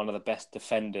there with one of the best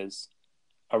defenders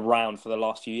around for the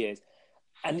last few years,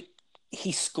 and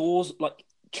he scores like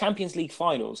Champions League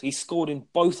finals. He scored in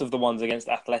both of the ones against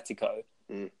Atletico.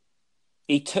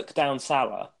 He took down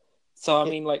Salah. So I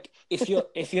mean, like, if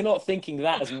you're not thinking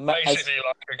that as basically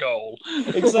like a goal,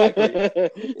 exactly.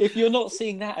 If you're not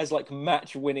seeing that as like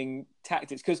match-winning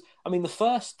tactics, because I mean, the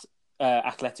first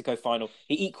Atletico final,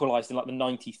 he equalised in like the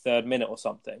 93rd minute or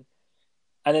something,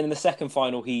 and then in the second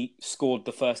final, he scored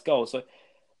the first goal. So,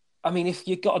 I mean, if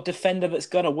you've got a defender that's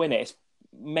gonna win it, it's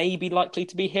maybe likely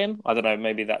to be him. I don't know.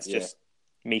 Maybe that's just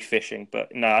me fishing,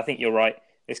 but no, I think you're right.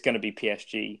 It's going to be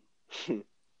PSG.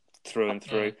 Through and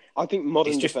through. I think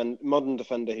modern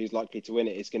defender who's likely to win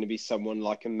it is going to be someone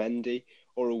like a Mendy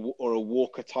or a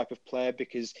Walker type of player,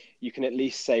 because you can at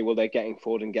least say, well, they're getting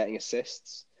forward and getting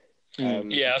assists.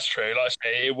 Yeah, that's true. Like I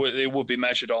say, it would be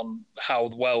measured on how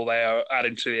well they are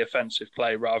adding to the offensive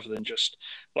play rather than just,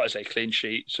 like I say, clean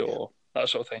sheets or that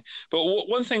sort of thing. But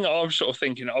one thing I'm sort of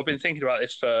thinking, I've been thinking about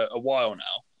this for a while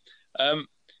now.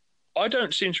 I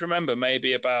don't seem to remember,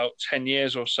 maybe about 10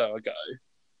 years or so ago,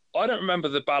 I don't remember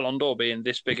the Ballon d'Or being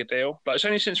this big a deal. Like, it's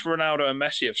only since Ronaldo and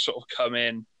Messi have sort of come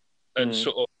in and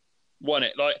sort of won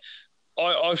it. Like,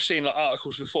 I've seen like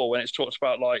articles before when it's talked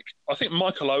about, like, I think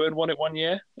Michael Owen won it one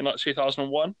year in like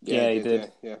 2001. Yeah, he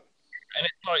did. Yeah. And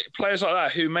it's like players like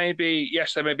that who maybe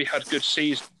had good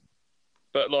seasons,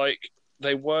 but like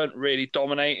they weren't really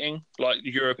dominating like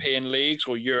European leagues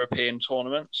or European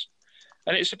tournaments.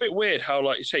 And it's a bit weird how,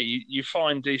 like you say, you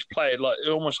find these players like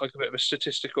almost like a bit of a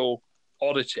statistical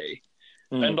oddity,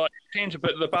 and like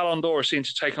but the Ballon d'Or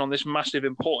seems to take on this massive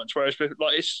importance, whereas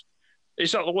like is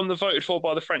that the one that voted for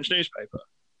by the French newspaper?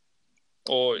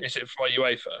 or is it by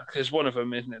UEFA? Because one of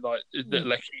them, isn't it? Like that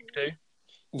L'Equipe do?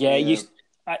 Yeah, Yeah.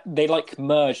 they like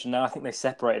merged, and now I think they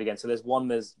separated again. So there's one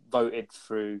that's voted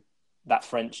through that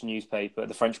French newspaper,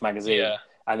 the French magazine, Yeah,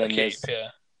 and then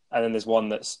L'Equipe, there's one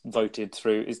that's voted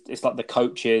through. It's like the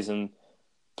coaches and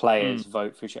players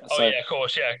vote for each other. Oh So, yeah, of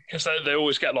course, yeah, because they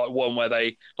always get like one where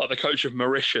they like the coach of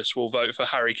Mauritius will vote for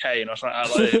Harry Kane or something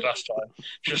like they did last time,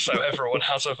 just so everyone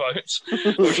has a vote.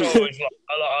 Which I always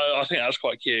I think that's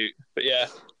quite cute. But yeah,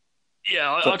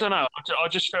 I don't know. I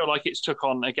just feel like it's took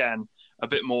on again a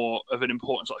bit more of an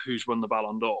importance, like who's won the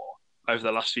Ballon d'Or over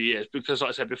the last few years. Because like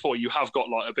I said before, you have got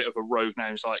like a bit of a rogue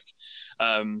names like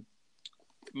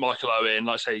Michael Owen,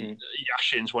 like say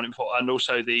Yashin's won it before, and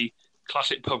also the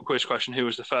classic pub quiz question: who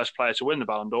was the first player to win the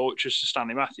Ballon d'Or? Which is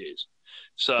Stanley Matthews.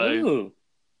 So, ooh.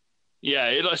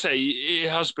 yeah, like I say, it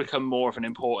has become more of an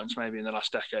importance maybe in the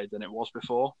last decade than it was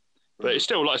before. But it's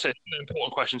still, like I say, an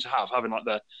important question to have, having like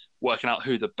the working out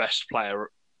who the best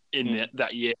player in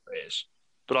that year is.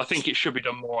 But I think it should be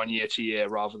done more on year to year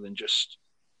rather than just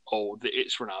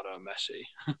it's Ronaldo and Messi.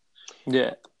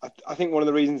 Yeah. I think one of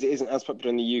the reasons it isn't as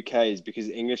popular in the UK is because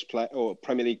English or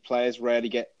Premier League players rarely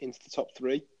get into the top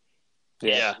three.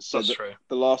 Yeah, so that's true.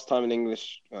 The last time an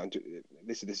English,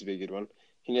 this would be a good one.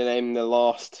 Can you name the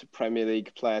last Premier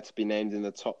League player to be named in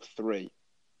the top three?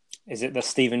 Is it the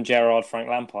Steven Gerrard, Frank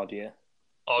Lampard year?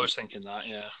 I was thinking that,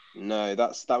 yeah. No,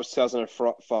 that was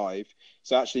 2005.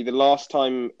 So actually, the last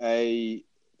time a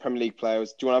Premier League player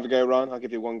was. Do you want to have a go, Ryan? I'll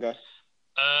give you one go.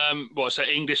 So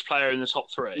English player in the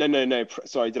top three? No.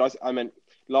 Sorry, I meant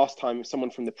last time someone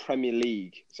from the Premier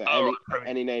League. So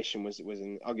any nation was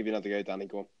in. I'll give you another go, Danny.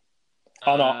 Go on.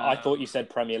 Oh no, I thought you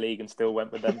said Premier League and still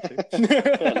went with them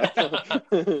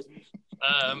too.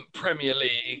 Premier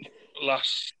League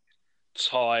last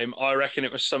time, I reckon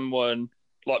it was someone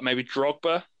like maybe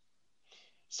Drogba.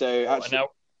 So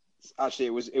actually,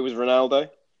 it was Ronaldo.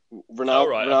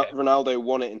 Ronaldo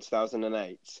won it in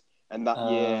 2008, and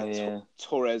that year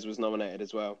Torres was nominated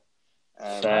as well.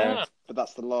 But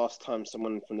that's the last time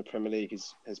someone from the Premier League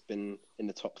has been in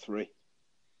the top three.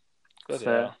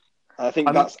 Fair. I think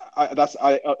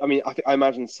I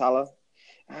imagine Salah.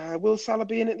 Will Salah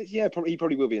be in it this year? He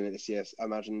probably will be in it this year. I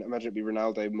imagine it'd be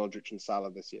Ronaldo, Modric, and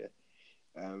Salah this year.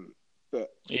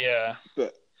 But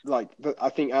I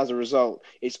think as a result,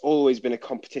 it's always been a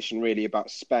competition really about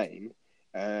Spain,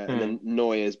 and then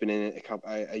Neuer's been in it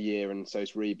a year, and so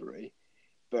is Ribery.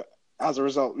 But as a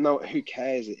result, who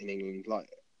cares in England? Like,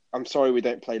 I'm sorry we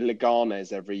don't play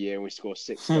Leganes every year and we score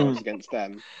 6 goals against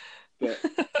them. But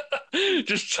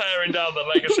just tearing down the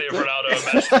legacy of Ronaldo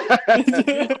and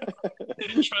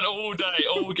Messi. You spent all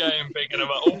game picking them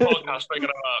up, all podcast picking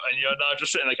them up, and you're now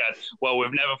just sitting there going, well,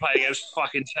 we've never played against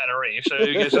fucking Tenerife, so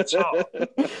who gets a top?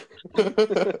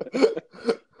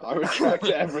 I retract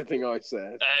everything I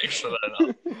said.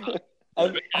 Excellent.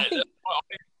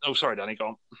 Sorry, Danny, go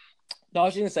on. No, I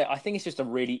was just going to say, I think it's just a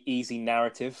really easy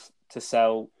narrative to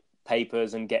sell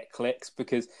papers and get clicks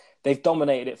because they've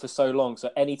dominated it for so long. So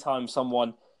anytime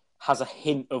someone has a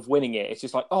hint of winning it, it's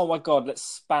just like, oh my God,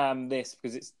 let's spam this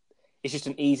because it's just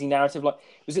an easy narrative. Like,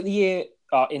 was it the year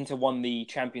Inter won the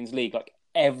Champions League? Like,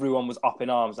 everyone was up in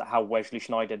arms at how Wesley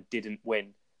Sneijder didn't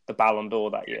win the Ballon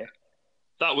d'Or that year.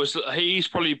 He's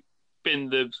probably been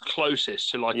the closest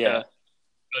to like a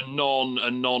non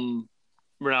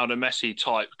Ronaldo Messi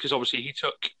type because obviously he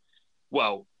took,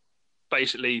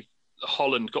 basically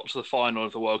Holland got to the final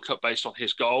of the World Cup based on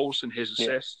his goals and his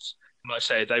assists. And like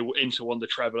I say, Inter won the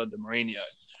treble under Mourinho.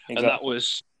 Exactly. And that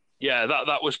was,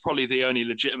 that was probably the only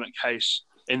legitimate case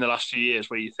in the last few years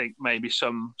where you think maybe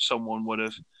someone would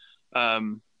have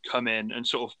come in and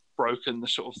sort of broken the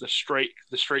streak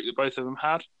that both of them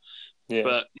had. Yeah.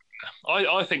 But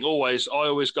I think I always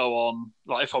go on,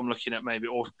 like if I'm looking at maybe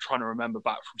or trying to remember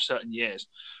back from certain years,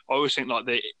 I always think like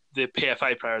the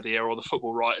PFA Player of the Year or the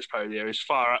Football Writers Player of the Year is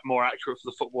far more accurate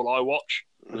for the football I watch.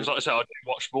 Because like I said, I do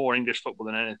watch more English football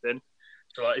than anything.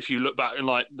 So like if you look back and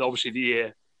like obviously the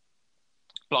year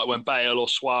like when Bale or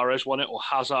Suarez won it or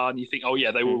Hazard, and you think, oh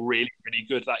yeah, they were really, really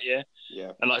good that year.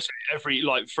 Yeah. And like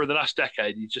for the last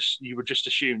decade, you would just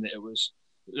assume that it was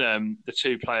the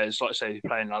two players, like say,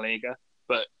 playing La Liga.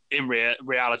 But in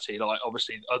reality, like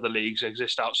obviously other leagues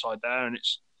exist outside there, and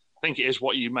I think it is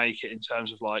what you make it in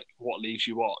terms of like what leagues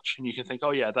you watch, and you can think,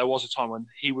 oh yeah, there was a time when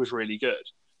he was really good,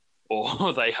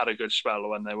 or they had a good spell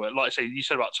when they were like say you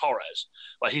said about Torres,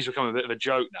 like he's become a bit of a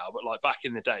joke now, but like back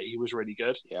in the day he was really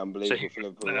good. Yeah,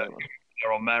 unbelievable. So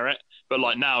they're on merit, but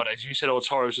like nowadays, you said, oh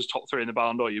Torres was top 3 in the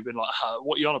Ballon d'Or, you've been like,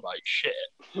 what are you on about? Shit.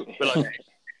 But like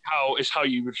how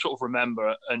you would sort of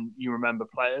remember and you remember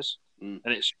players. And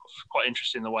it's quite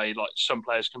interesting the way like some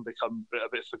players can become a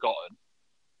bit forgotten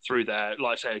through their,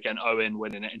 like say again, Owen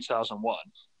winning it in 2001,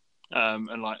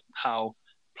 and like how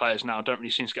players now don't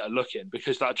really seem to get a look in,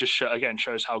 because that just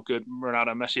shows how good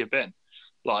Ronaldo and Messi have been.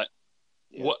 Like,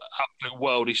 what absolute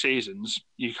worldy seasons,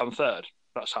 you come third.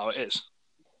 That's how it is.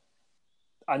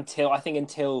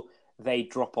 Until they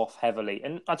drop off heavily,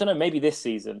 and I don't know, maybe this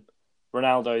season,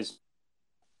 Ronaldo's.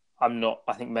 I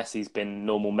think Messi's been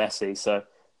normal Messi, so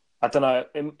I don't know.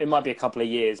 It might be a couple of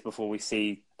years before we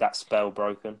see that spell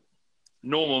broken.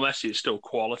 Normal Messi is still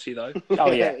quality, though.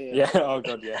 Oh, yeah. Oh,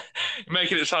 God, yeah.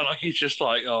 Making it sound like he's just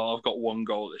like, oh, I've got one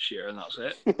goal this year and that's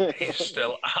it. He's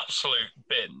still absolute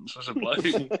bins as a bloke.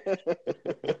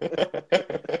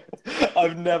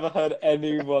 I've never heard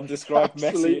anyone describe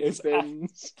Messi as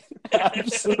bins.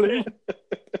 Absolute.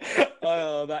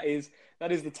 Oh, that is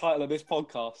the title of this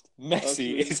podcast.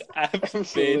 Messi is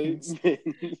absolute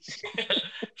bins.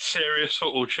 Serious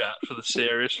football chat for the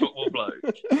serious football bloke.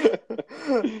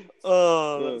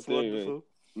 Oh, that's wonderful.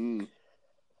 Mm.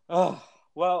 Oh,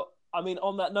 well, I mean,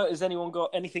 on that note, has anyone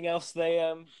got anything else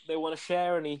they want to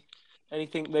share?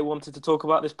 Anything they wanted to talk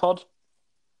about this pod?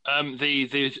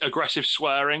 The aggressive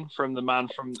swearing from the man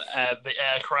from the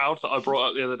air crowd that I brought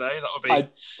up the other day.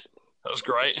 That was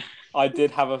great. I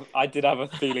did have a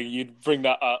feeling you'd bring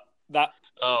that up.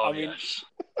 Yes.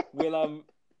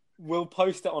 We'll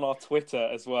post it on our Twitter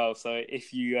as well. So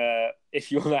if you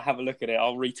want to have a look at it,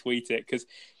 I'll retweet it, because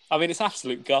I mean, it's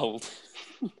absolute gold.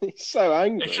 He's so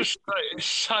angry. It's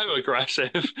so aggressive.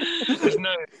 There's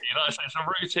no, like I say, it's a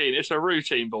routine. It's a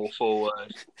routine ball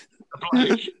forward. The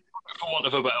bloke, for want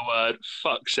of a better word,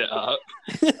 fucks it up.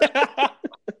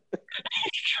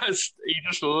 He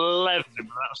just led him with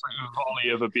an absolute volley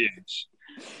of abuse.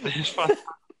 It's fun.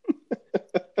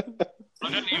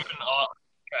 I don't even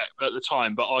check at the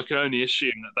time, but I can only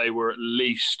assume that they were at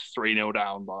least 3-0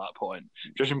 down by that point,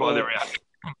 judging by their reaction.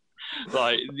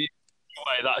 Like, the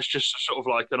way that's just a sort of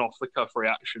like an off-the-cuff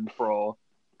reaction for a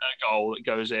goal that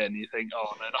goes in. You think,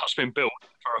 oh no, that's been built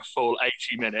for a full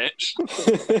 80 minutes.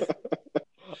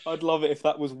 I'd love it if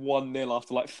that was 1-0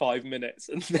 after like 5 minutes,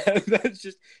 and that's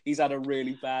just he's had a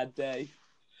really bad day.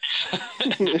 Oh,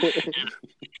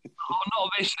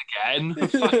 not this again.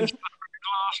 Fucking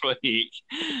last week.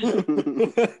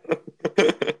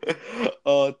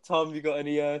 Oh, Tom, you got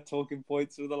any talking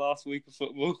points for the last week of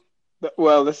football?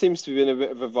 Well, there seems to have been a bit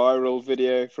of a viral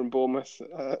video from Bournemouth,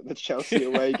 the Chelsea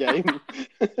away game,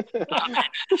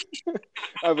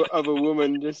 of a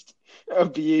woman just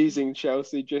abusing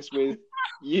Chelsea just with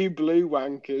 "you blue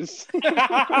wankers."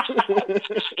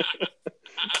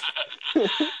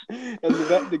 And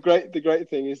the great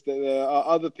thing is that there are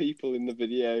other people in the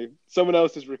video. Someone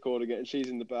else is recording it, and she's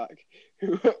in the back,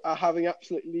 who are having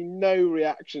absolutely no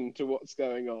reaction to what's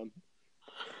going on.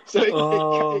 So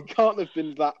it can't have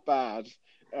been that bad.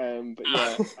 But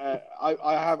yeah,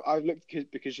 I've looked,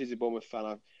 because she's a Bournemouth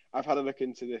fan. I've had a look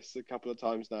into this a couple of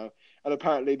times now, and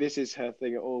apparently this is her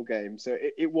thing at all games. So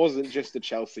it wasn't just a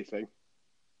Chelsea thing.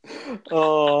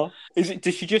 Oh,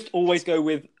 does she just always go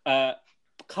with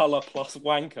colour plus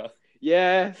wanker?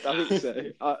 Yeah, I think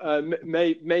so.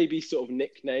 Maybe sort of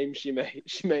nickname she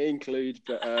may include,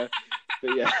 but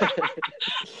yeah.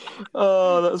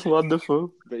 Oh, that's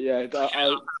wonderful. But yeah,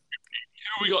 who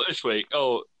we got this week?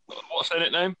 Oh, what's her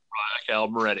nickname? Right, okay,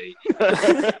 I'm ready.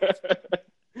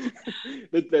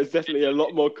 There's definitely a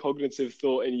lot more cognitive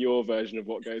thought in your version of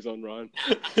what goes on, Ryan.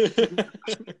 The best bit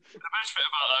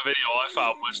about that video I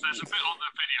found was there's a bit on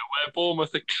the video where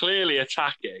Bournemouth are clearly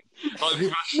attacking, like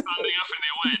people are standing up in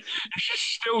the wind, and she's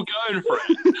still going for it.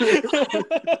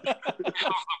 Off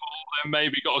the ball, then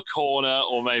maybe got a corner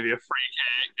or maybe a free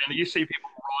kick, and you see people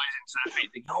rising to their feet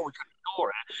thinking, oh, we could score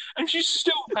it, and she's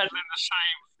still peddling the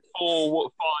same 4 or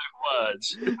 5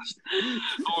 words.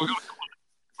 Oh, we've got to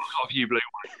fuck off, you blue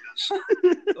wankers.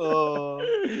 Oh,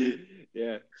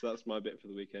 yeah. So that's my bit for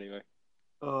the week, anyway.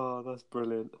 Oh, that's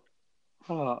brilliant.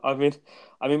 Oh, I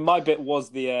mean, my bit was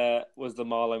the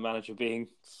Marlow manager being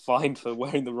fined for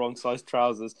wearing the wrong size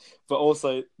trousers, but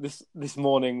also this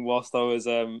morning, whilst I was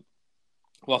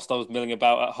milling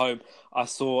about at home, I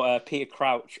saw Peter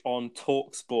Crouch on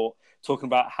TalkSport talking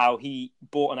about how he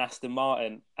bought an Aston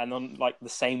Martin, and on like the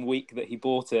same week that he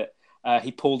bought it,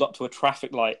 he pulled up to a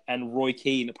traffic light, and Roy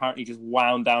Keane apparently just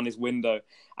wound down his window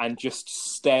and just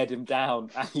stared him down,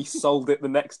 and he sold it the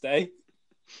next day.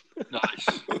 Nice.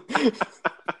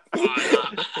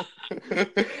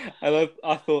 And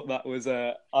I thought that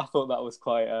was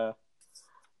quite a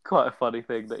funny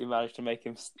thing that he managed to make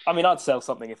him. I mean, I'd sell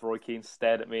something if Roy Keane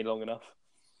stared at me long enough.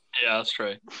 Yeah, that's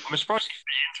true. I'm surprised he fit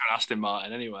into an Aston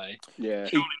Martin anyway. Yeah.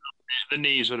 Surely the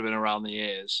knees would have been around the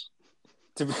ears.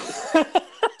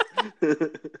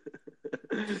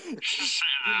 Just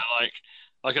sitting there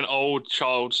like an old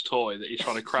child's toy that he's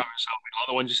trying to cram himself in, like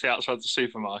the one you see outside the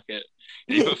supermarket.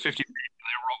 You put 50 people and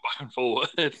they rock back and forward.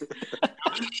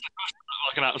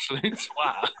 Like an absolute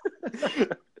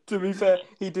twat. To be fair,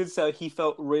 he did say he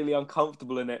felt really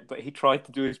uncomfortable in it, but he tried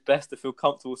to do his best to feel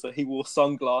comfortable, so he wore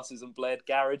sunglasses and blared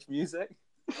garage music.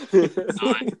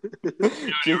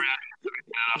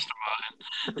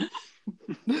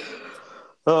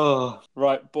 Oh,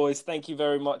 right, boys, thank you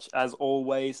very much as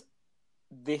always.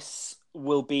 This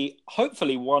will be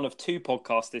hopefully one of 2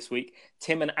 podcasts this week.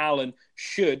 Tim and Alan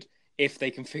should, if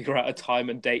they can figure out a time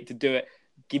and date to do it,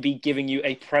 be giving you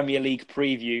a Premier League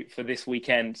preview for this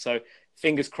weekend. So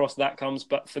fingers crossed that comes.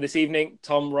 But for this evening,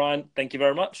 Tom, Ryan, thank you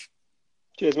very much.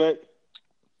 Cheers, mate.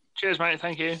 Cheers, mate.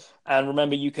 Thank you. And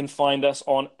remember, you can find us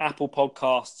on Apple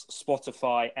Podcasts,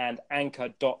 Spotify, and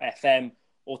Anchor.fm,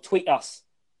 or tweet us,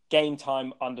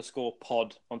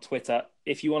 GameTime_pod on Twitter,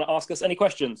 if you want to ask us any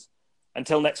questions.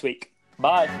 Until next week.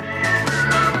 Bye.